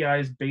the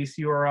API's base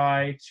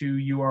URI to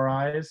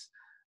URIs.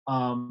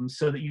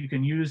 So that you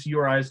can use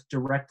URIs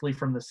directly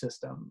from the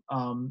system.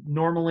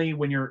 Normally,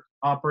 when you're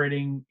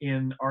operating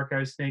in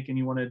ArchivesSnake and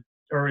you want to,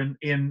 or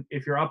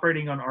if you're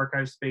operating on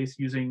ArchivesSpace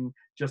using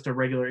just a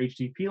regular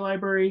HTTP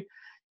library,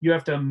 you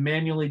have to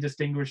manually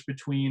distinguish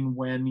between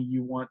when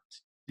you want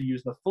to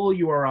use the full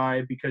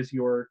URI because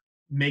you're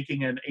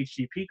making an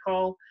HTTP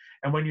call,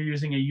 and when you're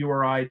using a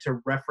URI to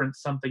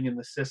reference something in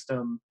the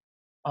system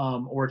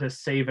or to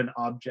save an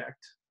object,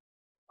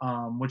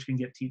 which can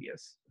get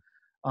tedious.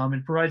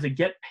 It provides a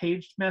get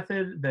paged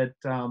method that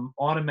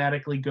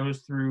automatically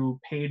goes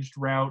through paged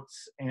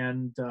routes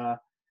and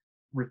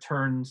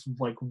returns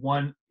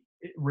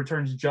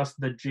returns just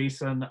the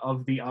JSON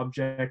of the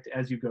object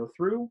as you go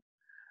through.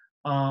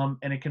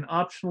 And it can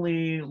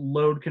optionally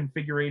load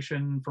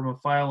configuration from a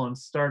file on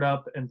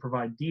startup and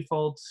provide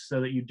defaults so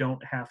that you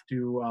don't have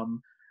to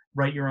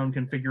write your own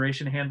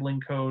configuration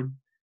handling code.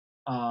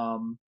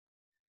 And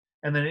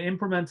then it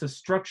implements a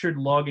structured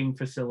logging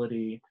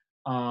facility,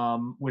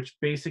 which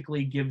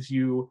basically gives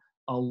you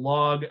a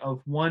log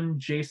of one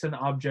JSON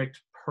object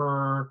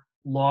per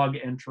log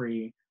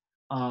entry,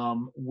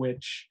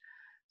 which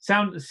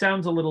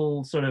sounds a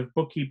little sort of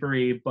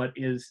bookkeepery, but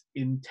is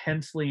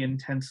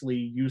intensely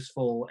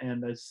useful,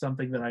 and is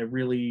something that I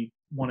really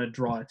want to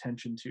draw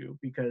attention to,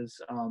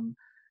 because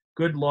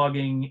good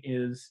logging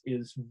is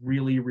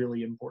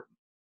really important.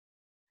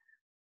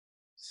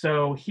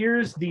 So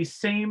here's the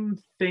same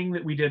thing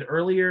that we did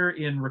earlier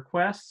in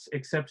requests,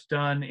 except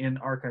done in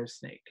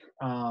ArchivesSnake.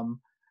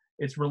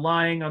 It's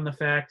relying on the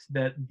fact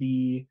that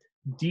the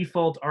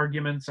default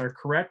arguments are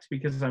correct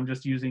because I'm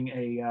just using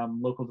a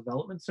local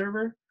development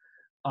server.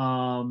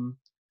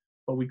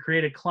 But we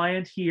create a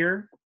client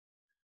here.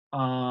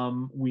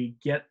 We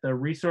get the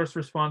resource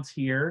response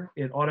here.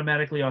 It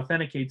automatically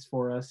authenticates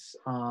for us,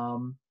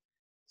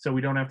 so we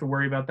don't have to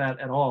worry about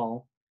that at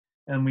all.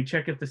 And we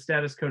check if the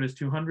status code is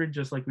 200,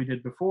 just like we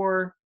did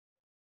before,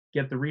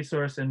 get the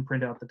resource, and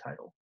print out the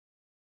title.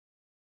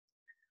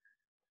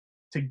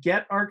 To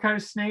get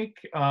ArchivesSnake,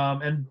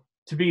 and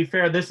to be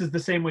fair, this is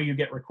the same way you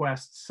get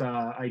requests,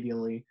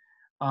 ideally.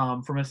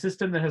 From a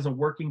system that has a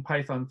working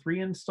Python 3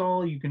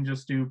 install, you can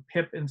just do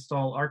pip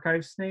install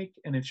ArchivesSnake,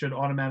 and it should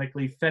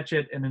automatically fetch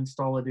it and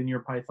install it in your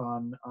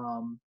Python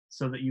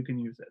so that you can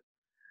use it.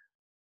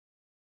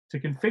 To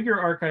configure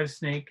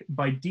ArchivesSnake,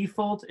 by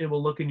default, it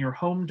will look in your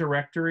home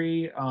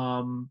directory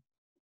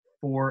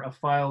for a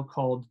file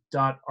called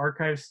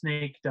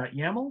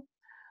 .archivesnake.yaml,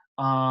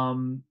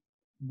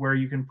 where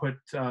you can put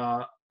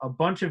a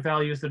bunch of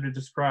values that are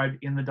described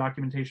in the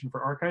documentation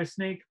for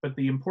ArchivesSnake, but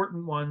the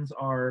important ones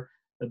are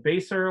the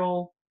base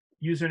URL,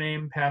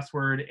 username,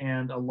 password,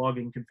 and a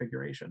logging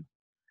configuration.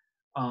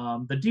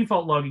 The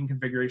default logging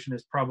configuration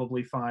is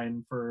probably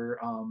fine for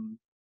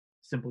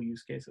simple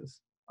use cases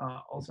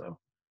also.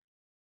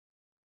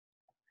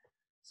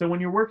 So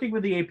when you're working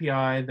with the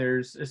API,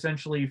 there's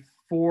essentially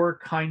 4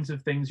 kinds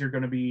of things you're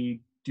going to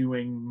be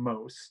doing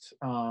most,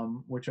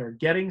 which are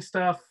getting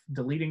stuff,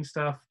 deleting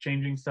stuff,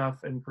 changing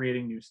stuff, and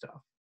creating new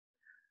stuff.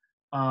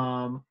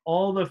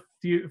 All the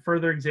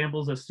further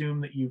examples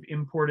assume that you've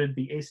imported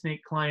the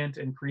ASnake client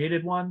and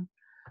created one.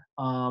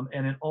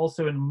 And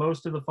also in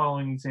most of the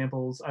following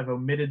examples, I've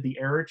omitted the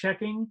error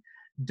checking.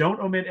 Don't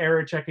omit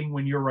error checking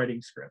when you're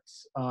writing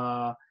scripts.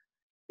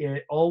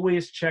 It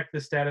always check the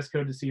status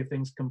code to see if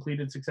things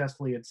completed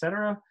successfully,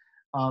 etc.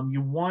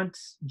 You want,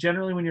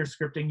 generally when you're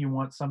scripting, you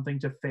want something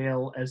to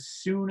fail as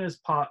soon as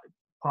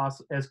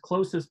as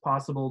close as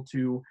possible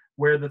to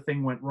where the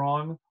thing went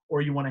wrong,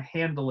 or you want to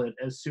handle it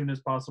as soon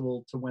as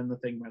possible to when the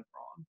thing went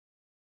wrong.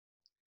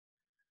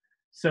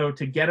 So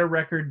to get a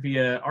record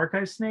via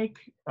ArchivesSnake,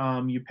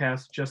 you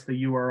pass just the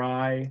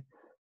URI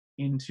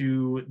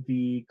into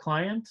the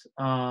client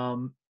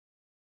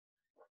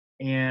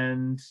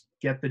and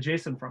get the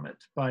JSON from it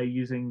by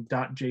using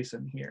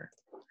 .json here.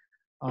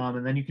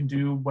 And then you can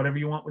do whatever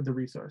you want with the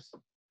resource.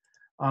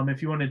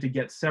 If you wanted to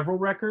get several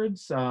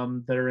records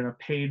that are in a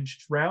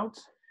paged route,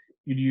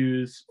 you'd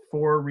use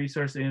for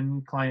resource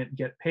in client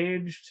get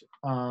paged,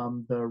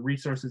 the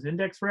resources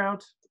index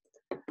route,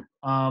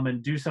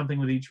 and do something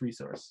with each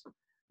resource.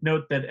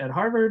 Note that at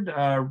Harvard,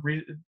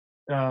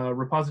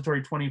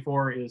 repository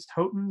 24 is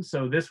toten,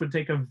 so this would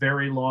take a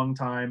very long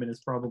time and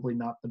is probably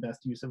not the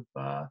best use of,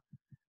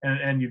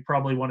 and you'd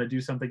probably want to do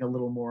something a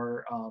little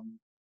more,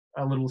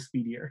 a little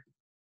speedier.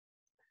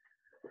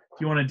 If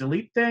you want to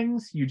delete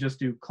things, you just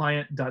do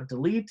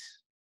client.delete,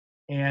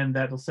 and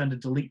that'll send a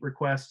delete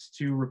request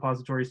to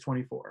repositories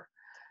 24.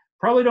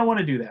 Probably don't want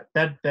to do that.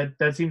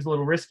 That seems a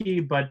little risky,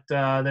 but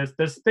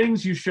there's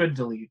things you should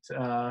delete.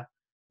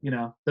 You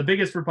know, the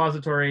biggest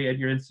repository at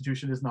your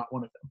institution is not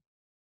one of them.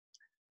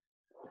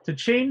 To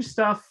change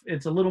stuff,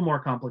 it's a little more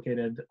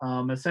complicated.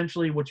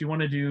 Essentially, what you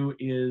want to do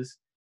is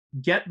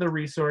get the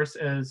resource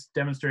as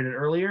demonstrated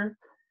earlier,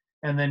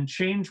 and then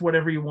change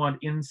whatever you want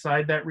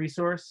inside that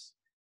resource.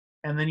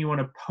 And then you want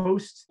to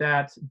post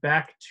that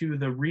back to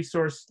the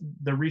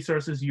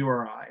resource's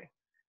URI.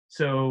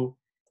 So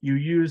you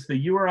use the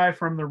URI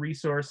from the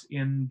resource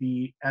in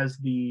the as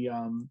the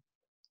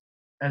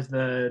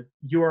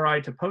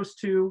URI to post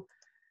to,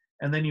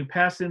 and then you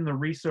pass in the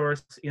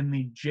resource in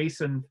the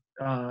JSON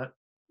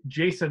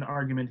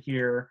argument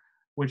here,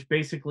 which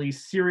basically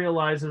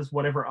serializes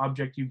whatever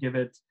object you give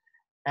it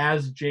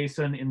as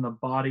JSON in the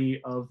body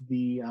of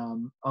the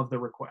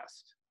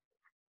request.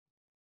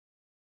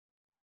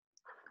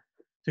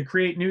 To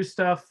create new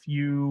stuff,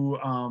 you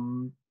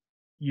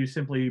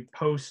simply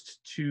post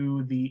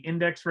to the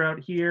index route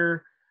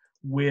here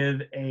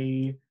with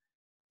a,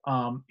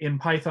 in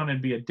Python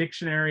it'd be a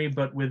dictionary,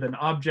 but with an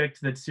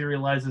object that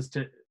serializes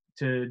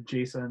to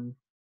JSON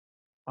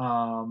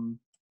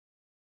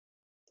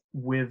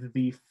with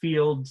the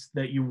fields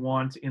that you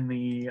want in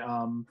the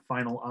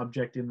final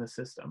object in the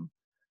system.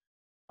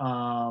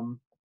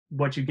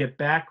 What you get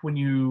back when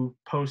you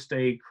post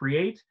a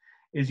create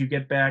is you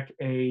get back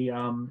a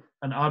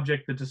an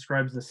object that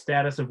describes the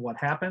status of what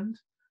happened,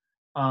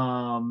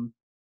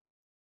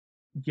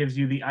 gives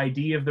you the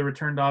ID of the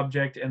returned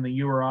object and the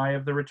URI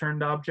of the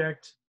returned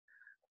object,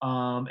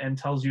 and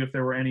tells you if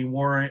there were any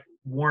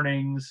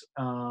warnings,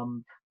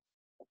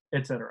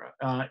 etc.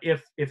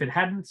 If it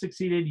hadn't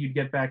succeeded, you'd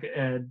get back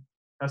a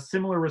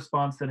similar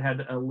response that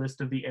had a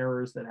list of the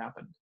errors that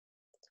happened.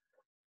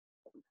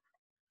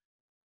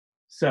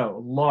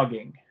 So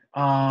logging.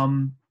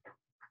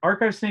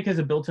 ArchivesSnake has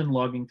a built-in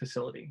logging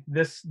facility.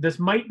 This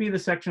might be the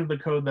section of the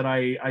code that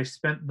I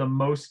spent the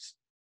most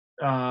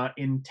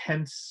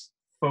intense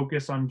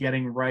focus on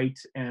getting right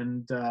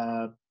and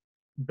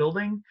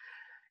building.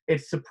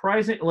 It's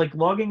surprising, like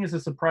logging is a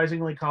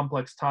surprisingly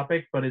complex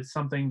topic, but it's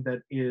something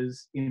that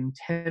is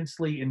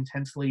intensely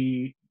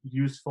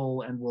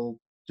useful and will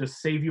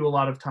just save you a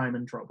lot of time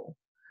and trouble.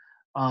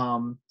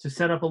 To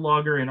set up a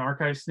logger in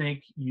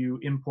ArchivesSnake, you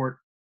import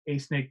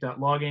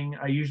asnake.logging.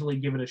 I usually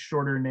give it a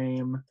shorter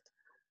name.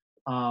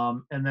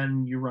 And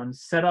then you run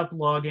setup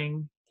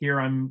logging.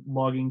 Here I'm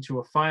logging to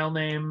a file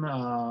name,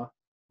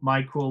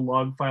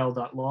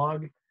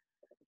 mycoollogfile.log,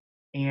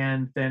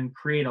 and then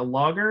create a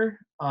logger.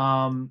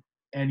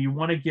 And you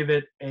want to give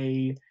it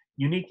a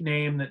unique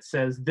name that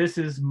says, this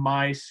is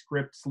my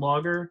script's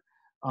logger.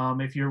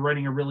 If you're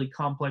writing a really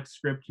complex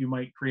script, you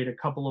might create a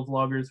couple of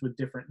loggers with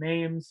different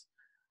names.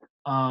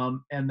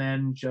 And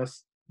then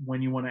just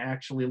when you want to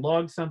actually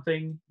log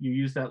something, you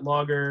use that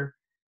logger,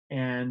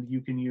 and you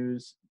can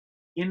use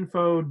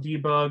info,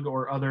 debug,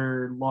 or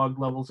other log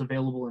levels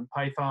available in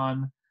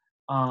Python.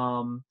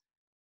 You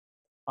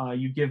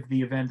give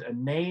the event a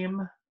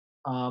name,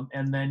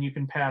 and then you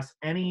can pass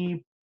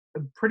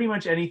pretty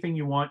much anything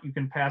you want. You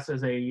can pass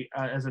as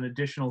an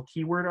additional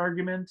keyword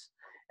argument,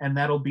 and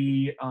that'll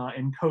be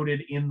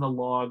encoded in the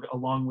log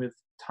along with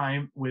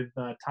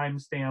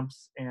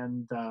timestamps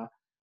and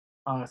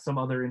some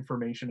other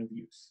information of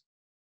use.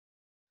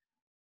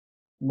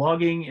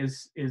 Logging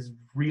is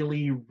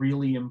really,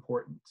 really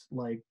important.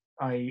 Like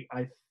I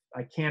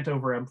can't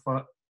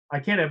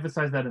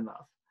emphasize that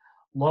enough.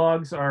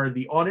 Logs are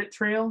the audit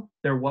trail.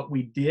 They're what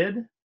we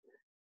did.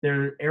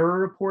 They're error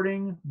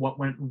reporting, what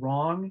went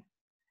wrong,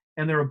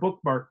 and they're a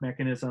bookmark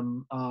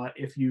mechanism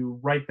if you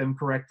write them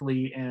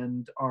correctly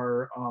and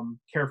are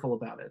careful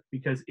about it.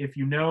 Because if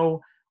you know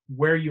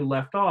where you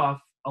left off,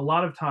 a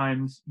lot of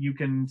times you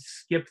can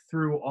skip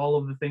through all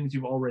of the things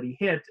you've already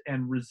hit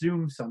and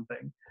resume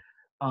something.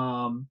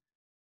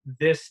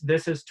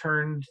 This has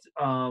turned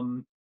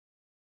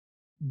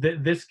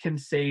this can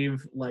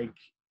save like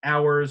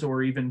hours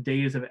or even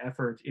days of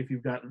effort if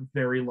you've got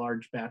very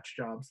large batch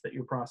jobs that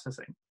you're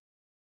processing.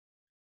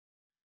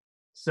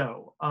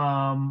 So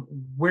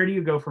where do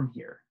you go from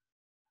here?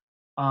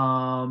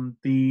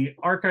 The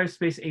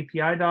ArchivesSpace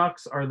API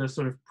docs are the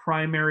sort of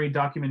primary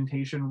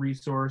documentation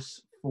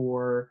resource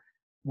for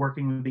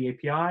working with the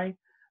API.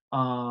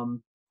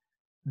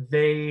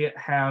 They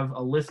have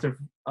a list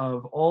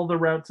of all the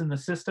routes in the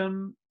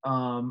system,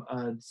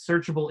 a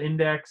searchable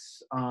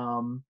index,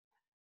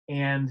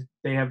 and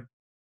they have,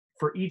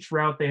 for each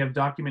route, they have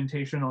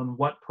documentation on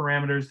what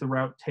parameters the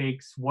route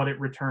takes, what it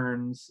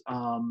returns.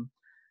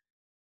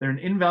 They're an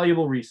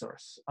invaluable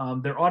resource.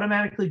 They're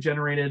automatically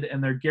generated,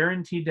 and they're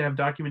guaranteed to have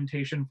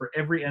documentation for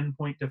every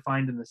endpoint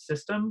defined in the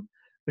system.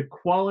 The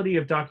quality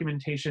of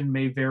documentation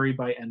may vary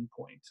by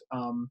endpoint.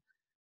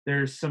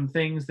 There's some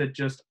things that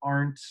just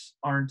aren't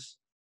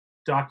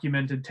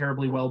documented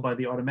terribly well by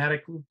the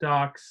automatic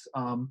docs.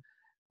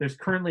 There's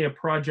currently a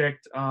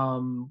project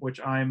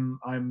which I'm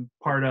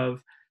part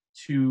of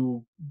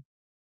to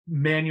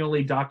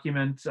manually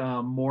document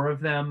more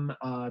of them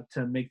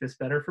to make this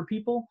better for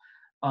people.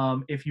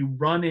 If you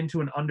run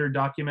into an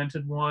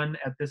underdocumented one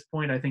at this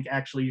point, I think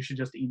actually you should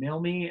just email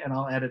me and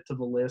I'll add it to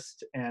the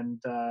list and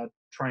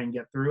try and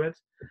get through it.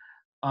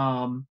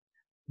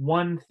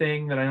 One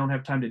thing that I don't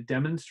have time to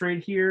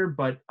demonstrate here,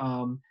 but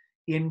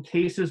in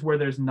cases where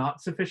there's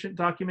not sufficient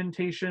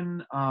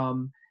documentation,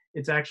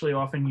 it's actually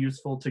often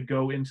useful to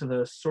go into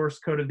the source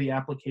code of the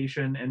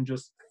application and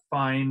just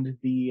find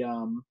the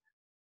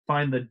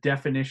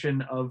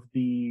definition of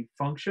the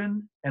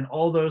function, and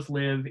all those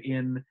live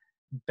in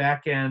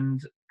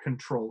backend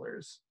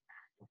controllers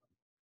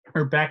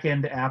or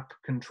backend app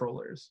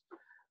controllers.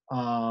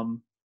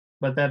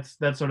 But that's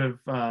sort of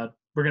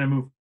we're going to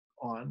move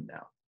on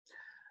now.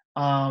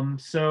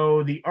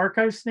 So the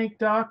ArchivesSnake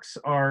docs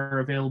are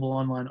available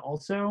online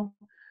also.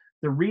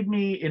 The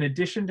README, in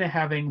addition to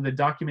having the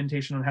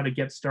documentation on how to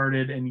get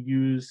started and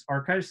use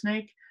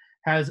ArchivesSnake,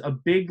 has a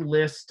big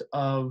list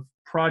of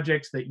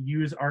projects that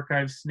use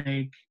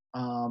ArchivesSnake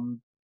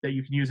that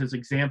you can use as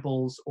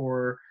examples,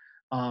 or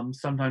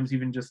sometimes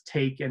even just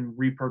take and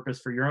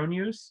repurpose for your own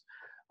use.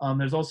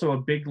 There's also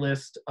a big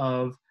list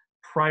of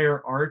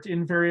prior art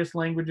in various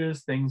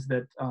languages, things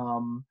that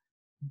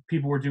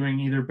people were doing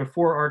either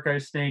before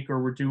ArchivesSnake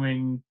or were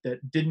doing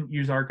that didn't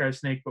use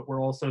ArchivesSnake but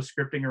were also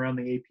scripting around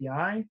the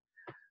API.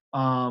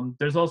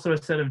 There's also a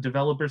set of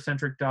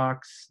developer-centric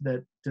docs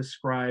that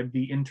describe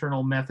the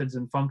internal methods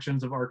and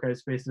functions of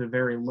ArchivesSpace at a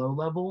very low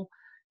level.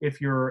 If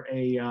you're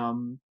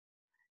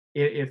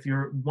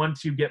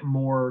once you get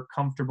more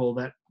comfortable,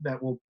 that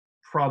will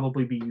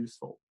probably be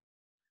useful.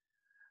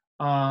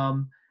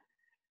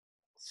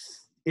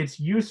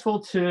 It's useful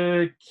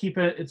to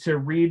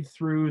read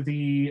through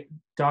the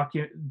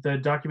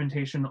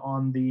documentation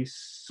on the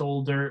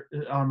Solar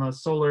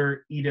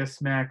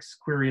Edis Max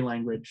query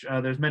language.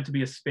 There's meant to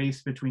be a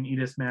space between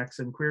Edis Max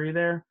and query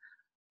there.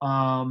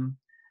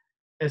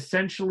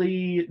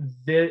 Essentially,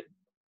 the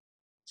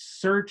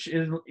search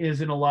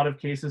is in a lot of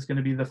cases going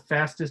to be the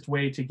fastest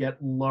way to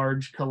get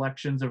large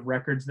collections of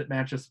records that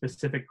match a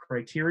specific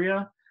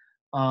criteria.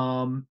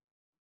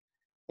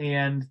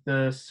 and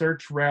the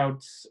search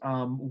routes,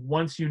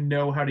 once you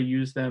know how to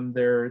use them,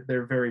 they're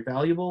very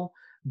valuable.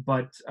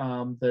 But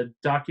the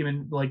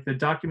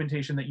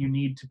documentation that you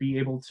need to be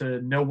able to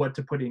know what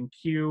to put in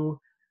queue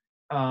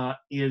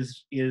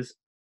is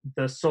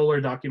the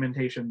Solr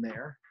documentation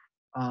there.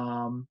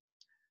 All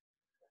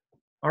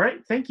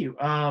right, thank you.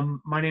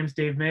 My name is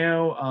Dave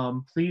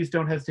Mayo. Please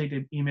don't hesitate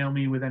to email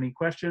me with any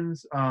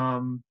questions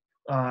or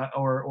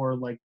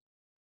like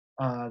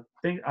I'm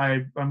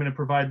going to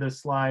provide the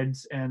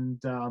slides and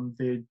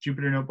the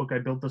Jupyter notebook I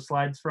built the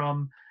slides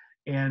from.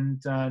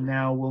 And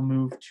now we'll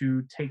move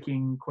to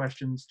taking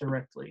questions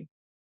directly.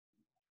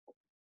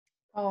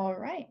 All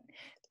right.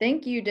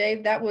 Thank you,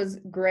 Dave. That was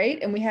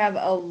great. And we have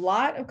a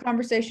lot of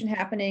conversation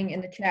happening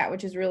in the chat,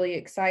 which is really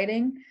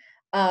exciting.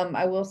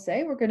 I will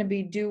say we're going to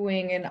be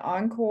doing an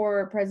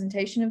encore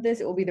presentation of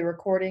this. It will be the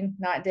recording,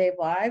 not Dave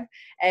live,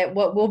 at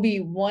what will be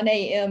 1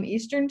 a.m.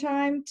 Eastern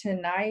time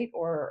tonight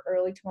or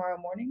early tomorrow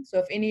morning. So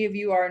if any of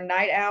you are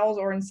night owls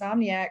or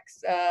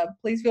insomniacs,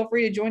 please feel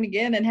free to join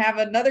again and have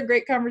another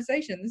great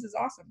conversation. This is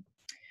awesome.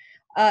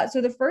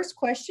 So the first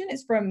question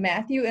is from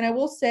Matthew, and I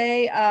will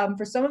say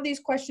for some of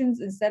these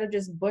questions, instead of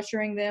just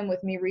butchering them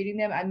with me reading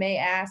them, I may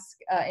ask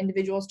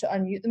individuals to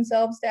unmute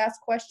themselves to ask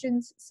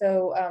questions.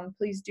 So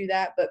please do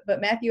that.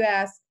 But Matthew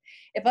asks,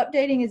 if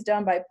updating is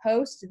done by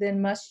post,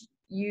 then must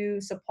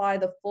you supply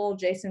the full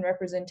JSON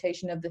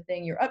representation of the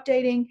thing you're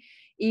updating,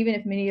 even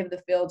if many of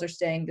the fields are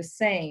staying the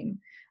same?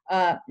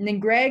 And then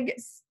Greg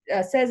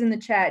says in the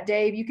chat,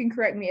 Dave, you can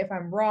correct me if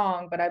I'm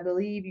wrong, but I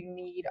believe you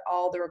need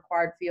all the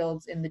required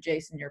fields in the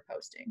JSON you're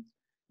posting.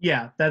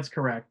 Yeah, that's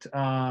correct.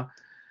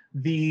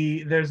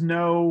 There's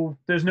no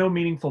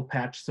meaningful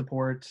patch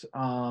support,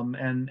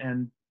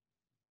 and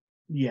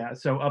yeah,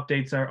 so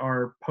updates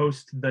are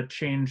post the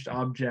changed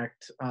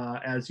object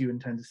as you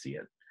intend to see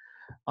it.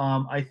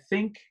 I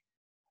think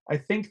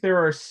there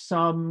are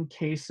some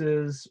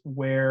cases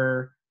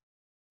where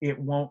it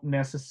won't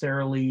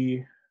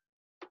necessarily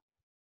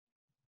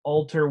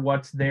alter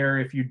what's there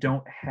if you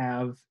don't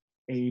have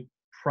a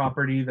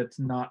property that's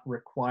not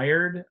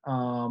required.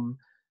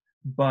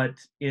 But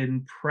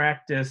in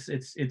practice,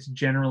 it's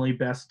generally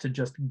best to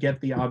just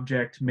get the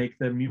object, make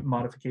the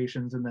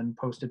modifications, and then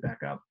post it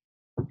back up.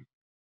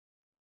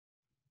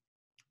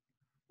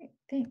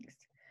 Thanks.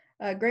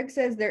 Greg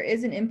says there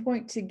is an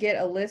endpoint to get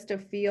a list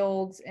of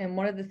fields, and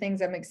one of the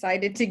things I'm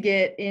excited to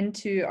get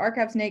into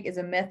ArchivesSnake is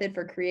a method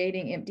for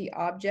creating empty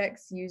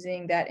objects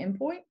using that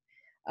endpoint.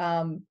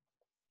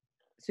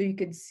 So you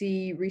could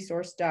see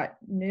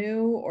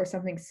resource.new or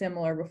something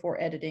similar before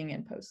editing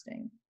and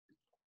posting.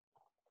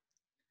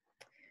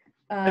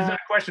 That's not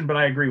a question, but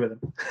I agree with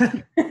him.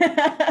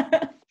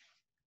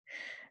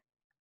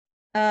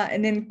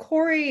 And then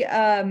Corey,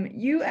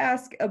 you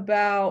ask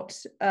about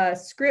a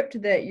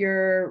script that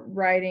you're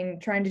writing,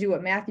 trying to do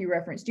what Matthew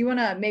referenced. Do you want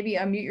to maybe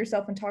unmute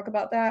yourself and talk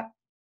about that?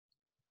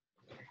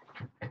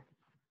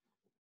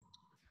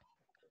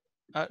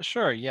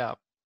 Sure, yeah.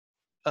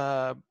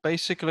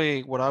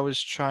 Basically, what I was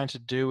trying to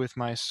do with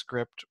my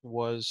script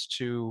was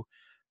to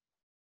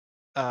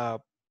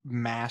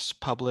mass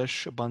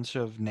publish a bunch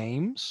of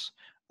names.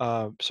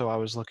 So I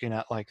was looking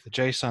at like the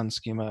JSON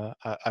schema,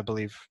 I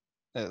believe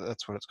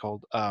that's what it's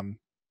called,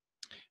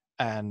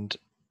 and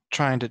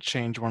trying to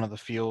change one of the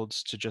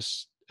fields to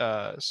just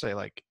say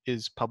like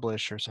is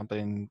publish or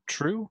something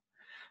true.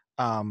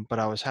 But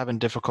I was having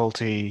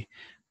difficulty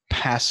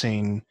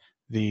passing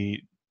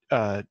the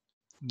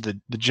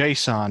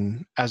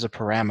JSON as a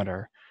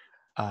parameter.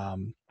 I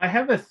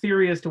have a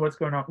theory as to what's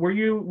going on. Were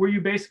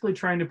you basically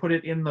trying to put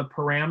it in the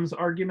params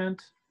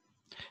argument?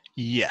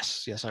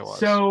 Yes, I was.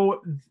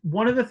 So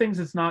one of the things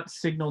that's not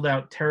signaled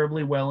out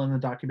terribly well in the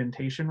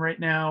documentation right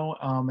now,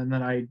 and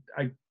that I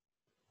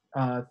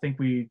think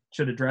we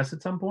should address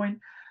at some point,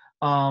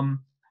 a lot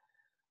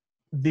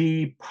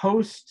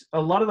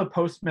of the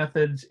post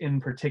methods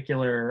in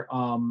particular,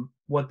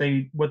 what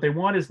they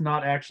want is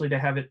not actually to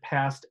have it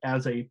passed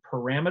as a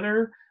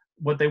parameter.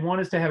 What they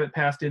want is to have it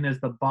passed in as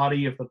the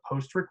body of the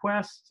post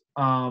request,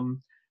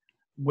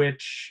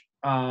 which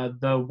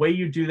the way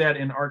you do that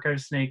in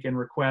ArchivesSnake and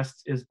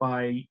requests is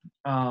by,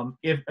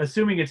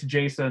 assuming it's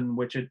JSON,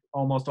 which it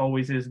almost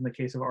always is in the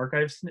case of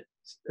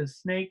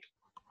ArchivesSnake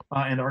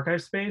and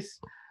ArchivesSpace,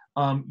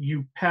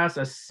 you pass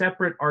a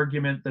separate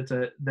argument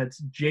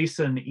that's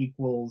JSON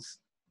equals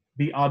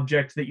the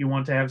object that you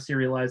want to have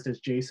serialized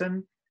as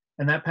JSON,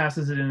 and that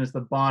passes it in as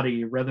the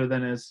body rather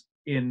than as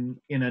in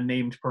a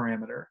named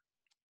parameter.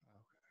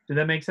 Did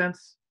that make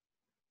sense?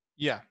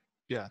 Yeah,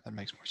 that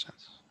makes more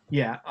sense.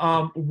 Yeah.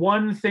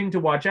 One thing to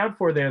watch out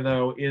for there,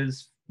 though,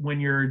 is when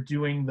you're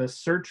doing the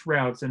search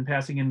routes and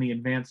passing in the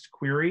advanced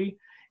query,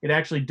 it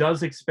actually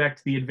does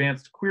expect the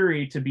advanced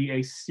query to be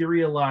a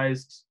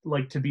serialized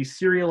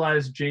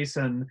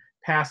JSON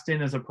passed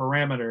in as a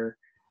parameter,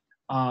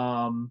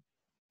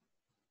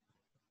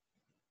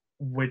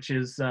 which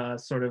is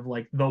sort of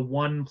like the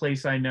one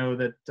place I know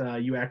that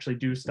you actually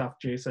do stuff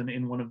JSON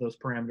in one of those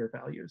parameter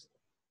values.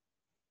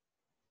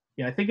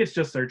 Yeah, I think it's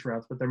just search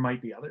routes, but there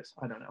might be others.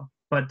 I don't know.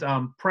 But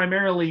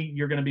primarily,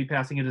 you're going to be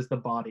passing it as the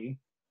body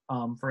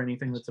for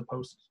anything that's a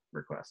post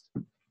request.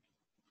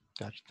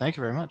 Gotcha. Thank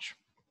you very much.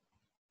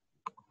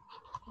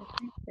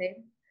 Okay.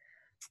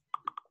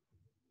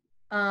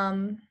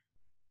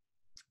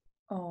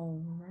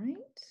 All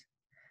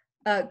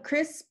right.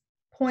 Chris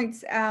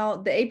points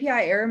out the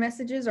API error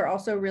messages are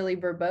also really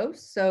verbose.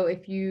 So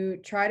if you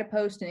try to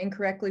post an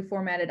incorrectly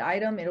formatted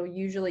item, it'll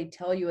usually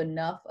tell you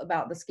enough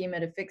about the schema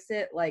to fix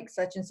it, like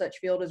such and such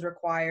field is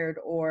required,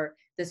 or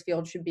this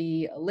field should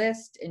be a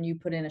list and you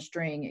put in a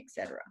string,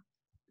 etc.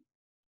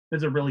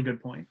 That's a really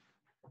good point.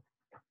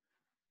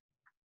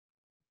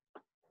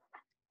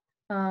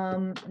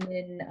 And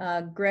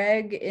then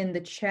Greg in the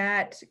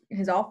chat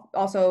has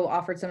also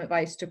offered some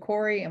advice to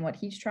Corey and what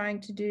he's trying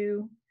to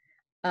do.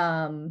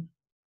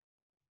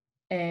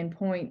 And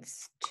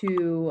points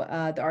to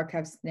the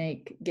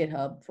ArchivesSnake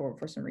GitHub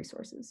for some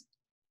resources.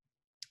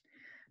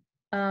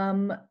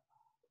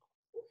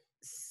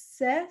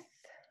 Seth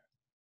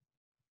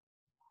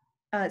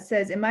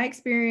says, in my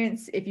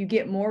experience, if you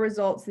get more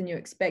results than you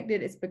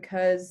expected, it's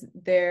because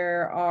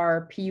there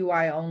are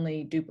PUI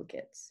only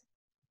duplicates.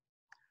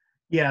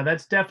 Yeah,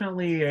 that's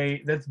definitely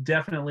a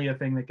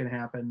thing that can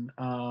happen.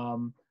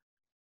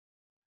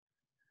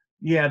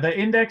 Yeah, the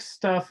index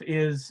stuff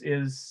is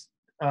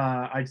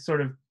I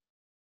sort of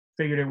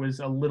figured it was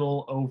a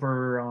little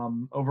over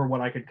what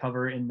I could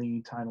cover in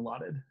the time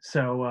allotted.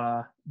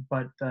 So,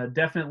 but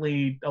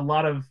definitely a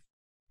lot of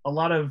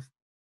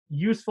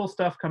useful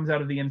stuff comes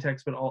out of the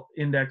index, but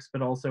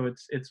also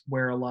it's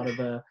where a lot of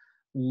the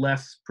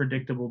less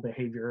predictable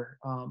behavior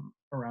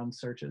around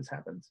searches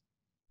happens.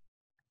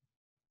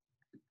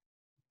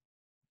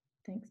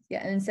 Thanks.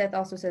 Yeah, and Seth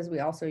also says we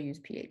also use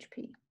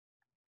PHP.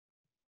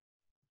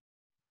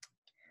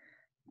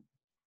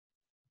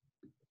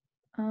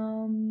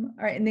 All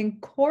right, and then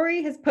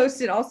Corey has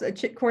posted also,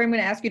 Corey, I'm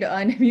going to ask you to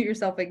unmute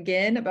yourself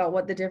again about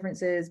what the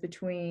difference is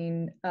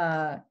between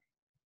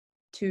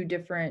two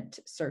different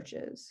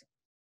searches.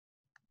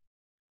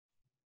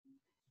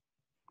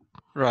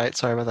 Right,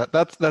 sorry about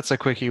that. That's a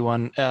quickie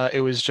one.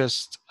 It was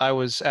just, I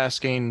was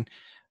asking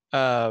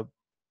Dave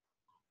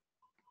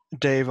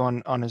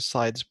on his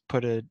slides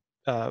put a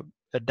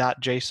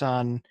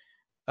 .json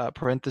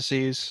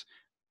parentheses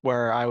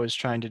where I was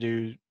trying to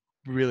do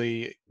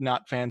really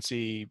not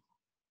fancy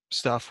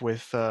stuff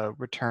with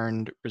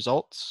returned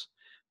results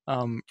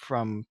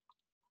from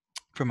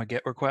a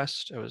GET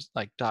request. It was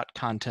like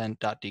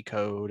 .content,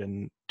 .decode,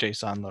 and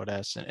JSON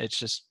load-s, and it's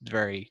just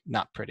very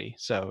not pretty.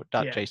 So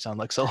 .json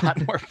looks a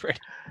lot more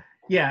pretty.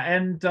 Yeah,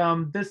 and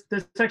this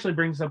actually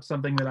brings up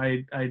something that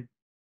I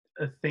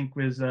think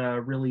was a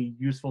really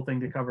useful thing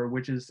to cover,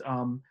 which is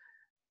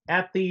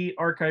at the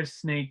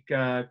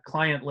ArchivesSnake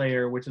client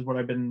layer, which is what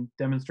I've been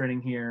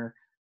demonstrating here.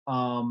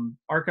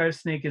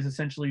 ArchivesSnake is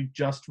essentially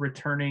just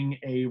returning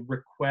a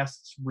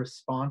requests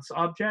response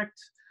object.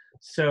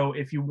 So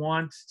if you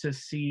want to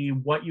see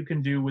what you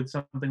can do with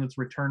something that's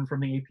returned from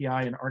the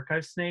API in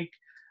ArchivesSnake,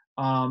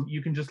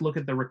 you can just look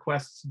at the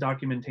requests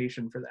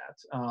documentation for that.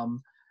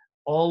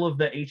 All of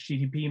the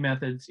HTTP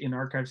methods in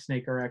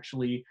ArchivesSnake are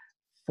actually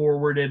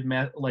forwarded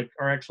methods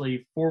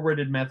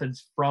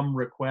from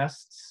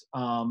requests.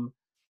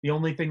 The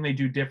only thing they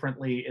do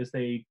differently is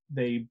they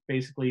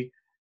basically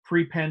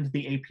prepend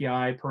the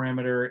API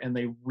parameter and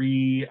they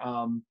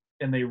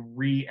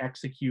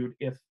re-execute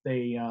if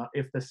the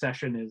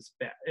session is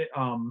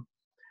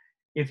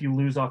if you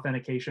lose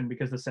authentication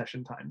because the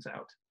session times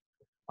out.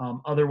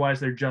 Otherwise,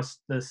 they're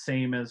just the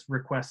same as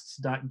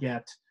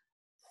requests.get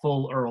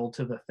full URL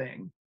to the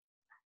thing.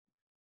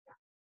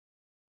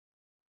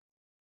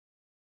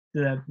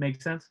 Did that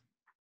make sense?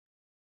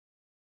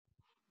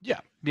 Yeah,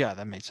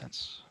 that made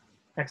sense.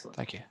 Excellent.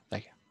 Thank you.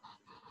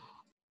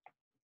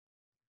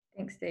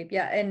 Thanks, Dave.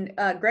 Yeah, and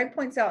Greg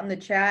points out in the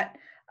chat,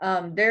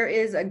 there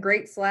is a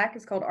great Slack.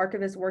 It's called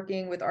Archivists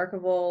Working with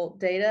Archival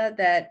Data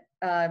that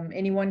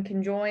anyone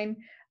can join.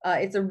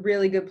 It's a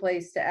really good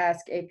place to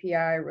ask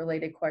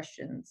API-related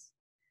questions.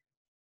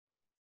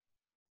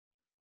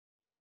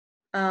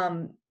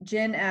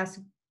 Jen asked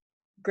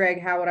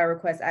Greg, how would I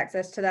request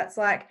access to that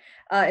Slack?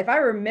 If I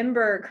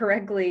remember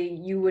correctly,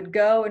 you would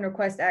go and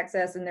request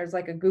access, and there's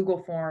like a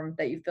Google form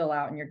that you fill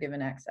out and you're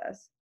given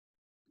access.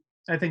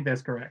 I think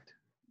that's correct.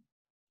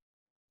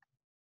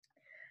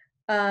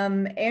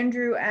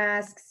 Andrew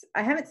asks,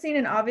 I haven't seen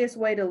an obvious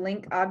way to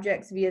link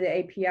objects via the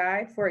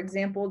API. For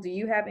example, do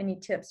you have any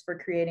tips for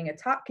creating a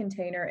top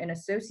container and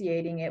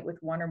associating it with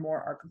one or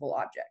more archival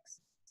objects?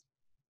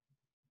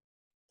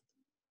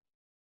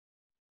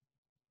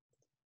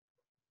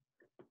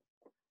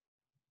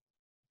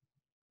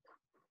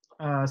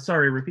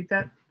 Sorry, repeat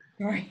that.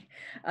 Sorry.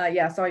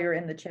 Yeah, I saw you were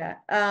in the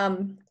chat.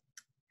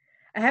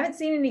 I haven't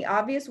seen any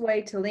obvious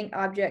way to link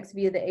objects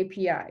via the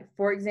API.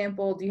 For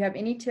example, do you have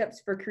any tips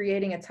for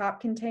creating a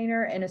top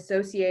container and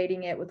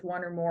associating it with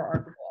one or more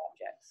archival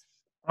objects?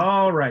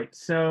 All right,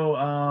 so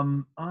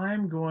I'm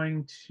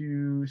going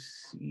to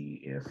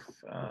see if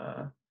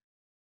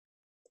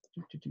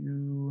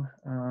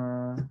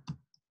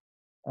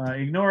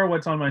ignore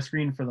what's on my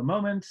screen for the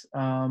moment,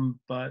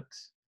 but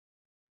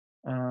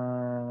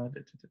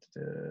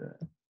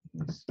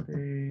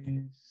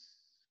Space.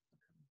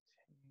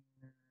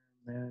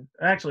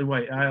 Actually,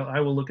 wait. I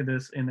will look at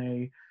this in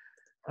a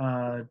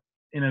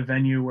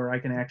venue where I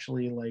can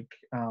actually like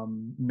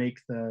make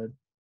the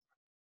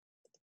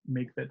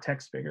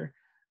text bigger.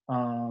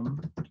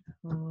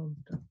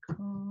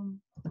 GitHub.com.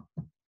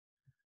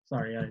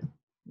 Sorry, I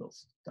will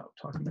stop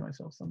talking to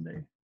myself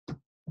someday.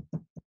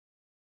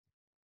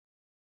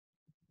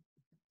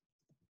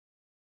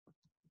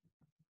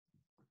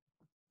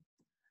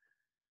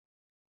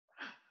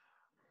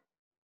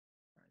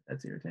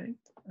 That's irritating.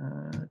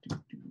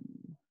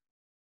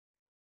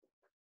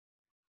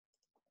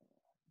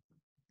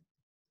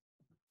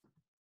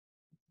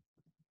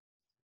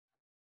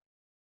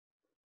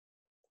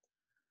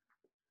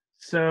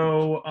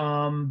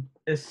 So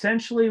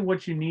essentially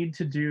what you need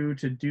to do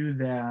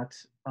that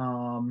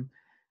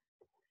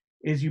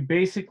is you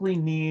basically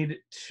need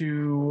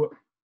to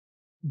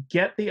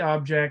get the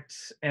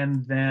objects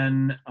and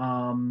then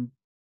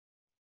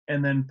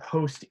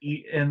post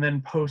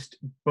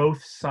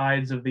both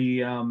sides of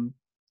the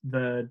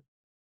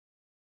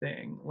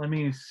thing. Let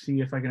me see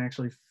if I can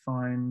actually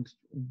find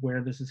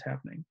where this is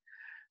happening.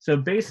 So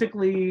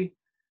basically,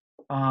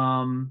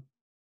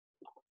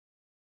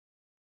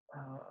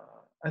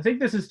 I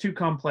think this is too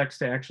complex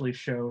to actually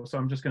show, so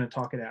I'm just going to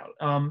talk it out.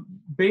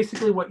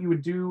 Basically, what you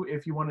would do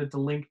if you wanted to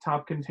link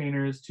top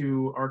containers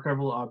to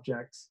archival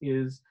objects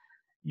is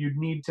you'd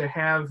need to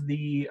have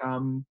the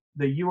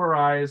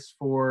URIs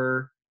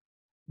for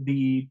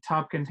the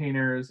top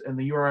containers and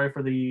the URI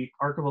for the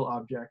archival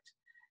object.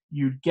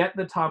 You'd get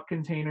the top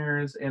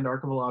containers and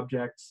archival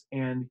objects,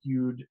 and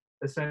you'd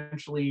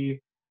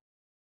essentially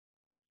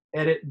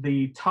edit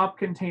the top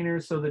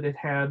container so that it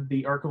had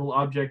the archival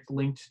object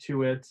linked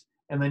to it,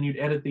 and then you'd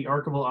edit the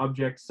archival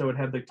object so it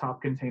had the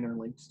top container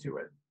linked to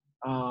it.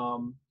 I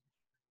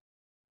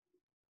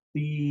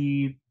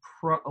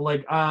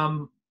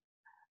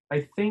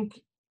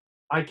think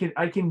I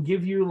can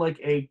give you like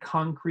a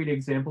concrete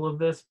example of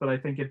this, but I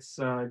think it's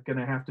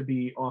gonna have to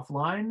be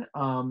offline.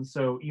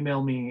 So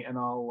email me and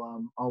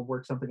I'll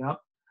work something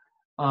up.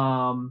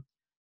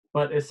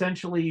 But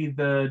essentially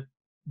the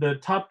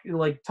top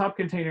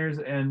containers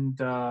and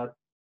I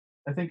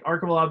think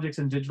archival objects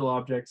and digital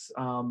objects,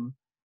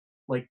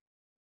 like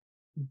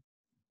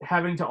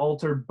having to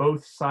alter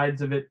both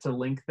sides of it to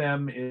link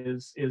them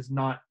is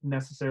not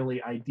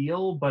necessarily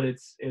ideal, but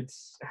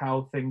it's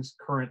how things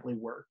currently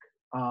work.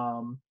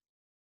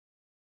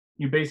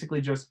 You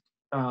basically just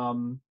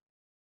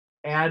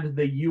add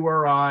the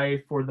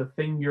URI for the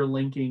thing you're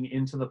linking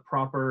into the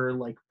proper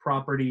like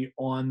property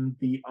on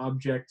the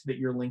object that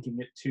you're linking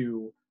it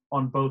to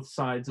on both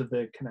sides of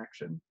the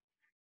connection.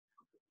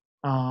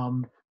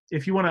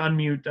 If you want to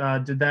unmute,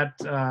 did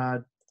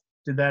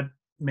that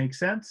make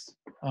sense?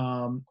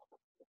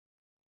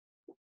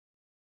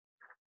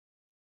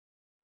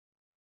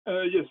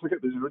 Yes, I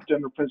get the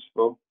general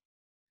principle.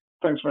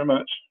 Thanks very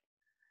much.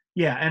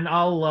 Yeah, and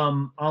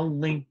I'll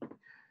link.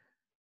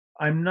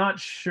 I'm not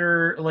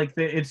sure. Like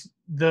it's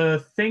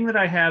the thing that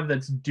I have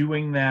that's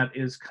doing that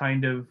is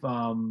kind of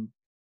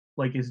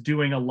like is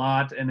doing a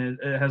lot, and it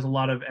has a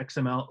lot of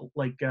XML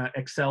like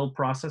Excel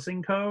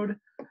processing code.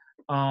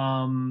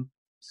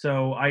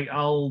 So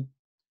I'm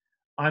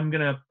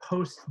gonna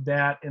post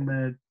that in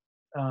the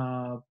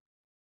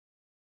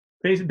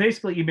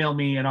basically email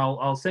me and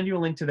I'll send you a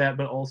link to that,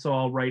 but also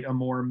I'll write a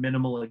more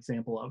minimal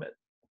example of it.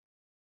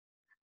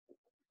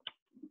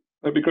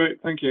 That'd be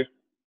great. Thank you.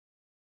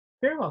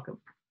 You're welcome.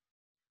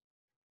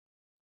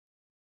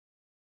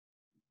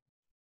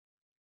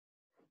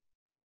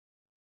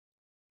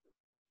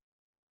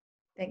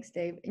 Thanks,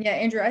 Dave. Yeah,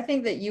 Andrew, I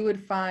think that you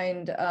would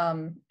find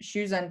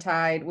Shoes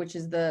Untied, which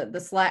is the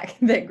Slack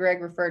that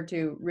Greg referred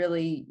to,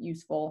 really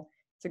useful.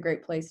 It's a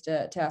great place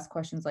to ask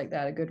questions like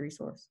that, a good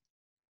resource.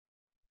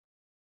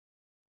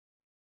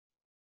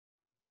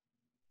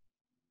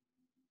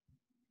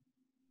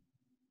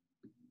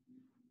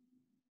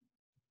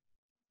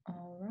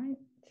 All right.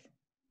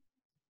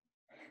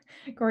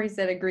 Corey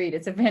said agreed.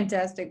 It's a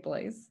fantastic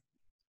place.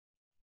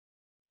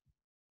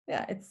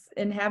 Yeah, it's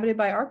inhabited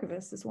by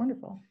archivists. It's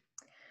wonderful.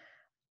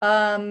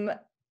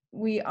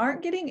 We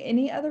aren't getting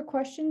any other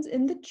questions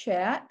in the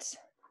chat.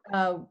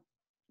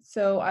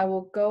 So I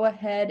will go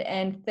ahead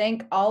and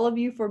thank all of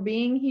you for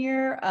being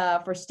here,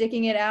 for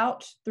sticking it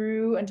out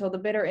through until the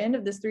bitter end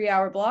of this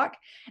 3-hour block.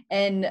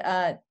 And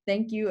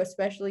thank you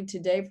especially to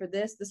Dave for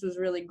this. This was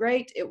really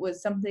great. It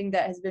was something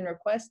that has been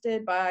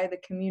requested by the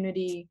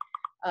community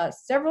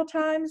several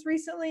times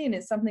recently, and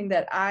it's something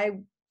that I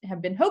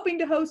have been hoping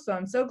to host. So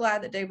I'm so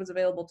glad that Dave was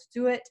available to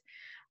do it.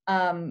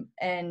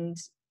 And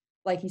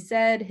like he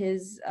said,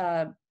 his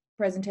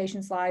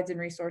presentation slides and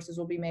resources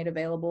will be made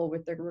available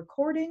with the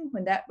recording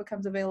when that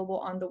becomes available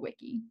on the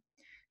wiki.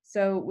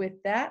 So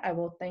with that, I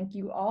will thank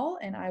you all,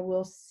 and I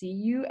will see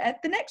you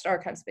at the next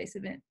ArchivesSpace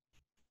event.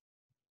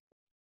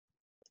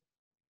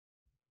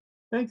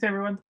 Thanks,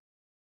 everyone.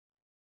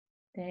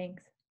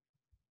 Thanks.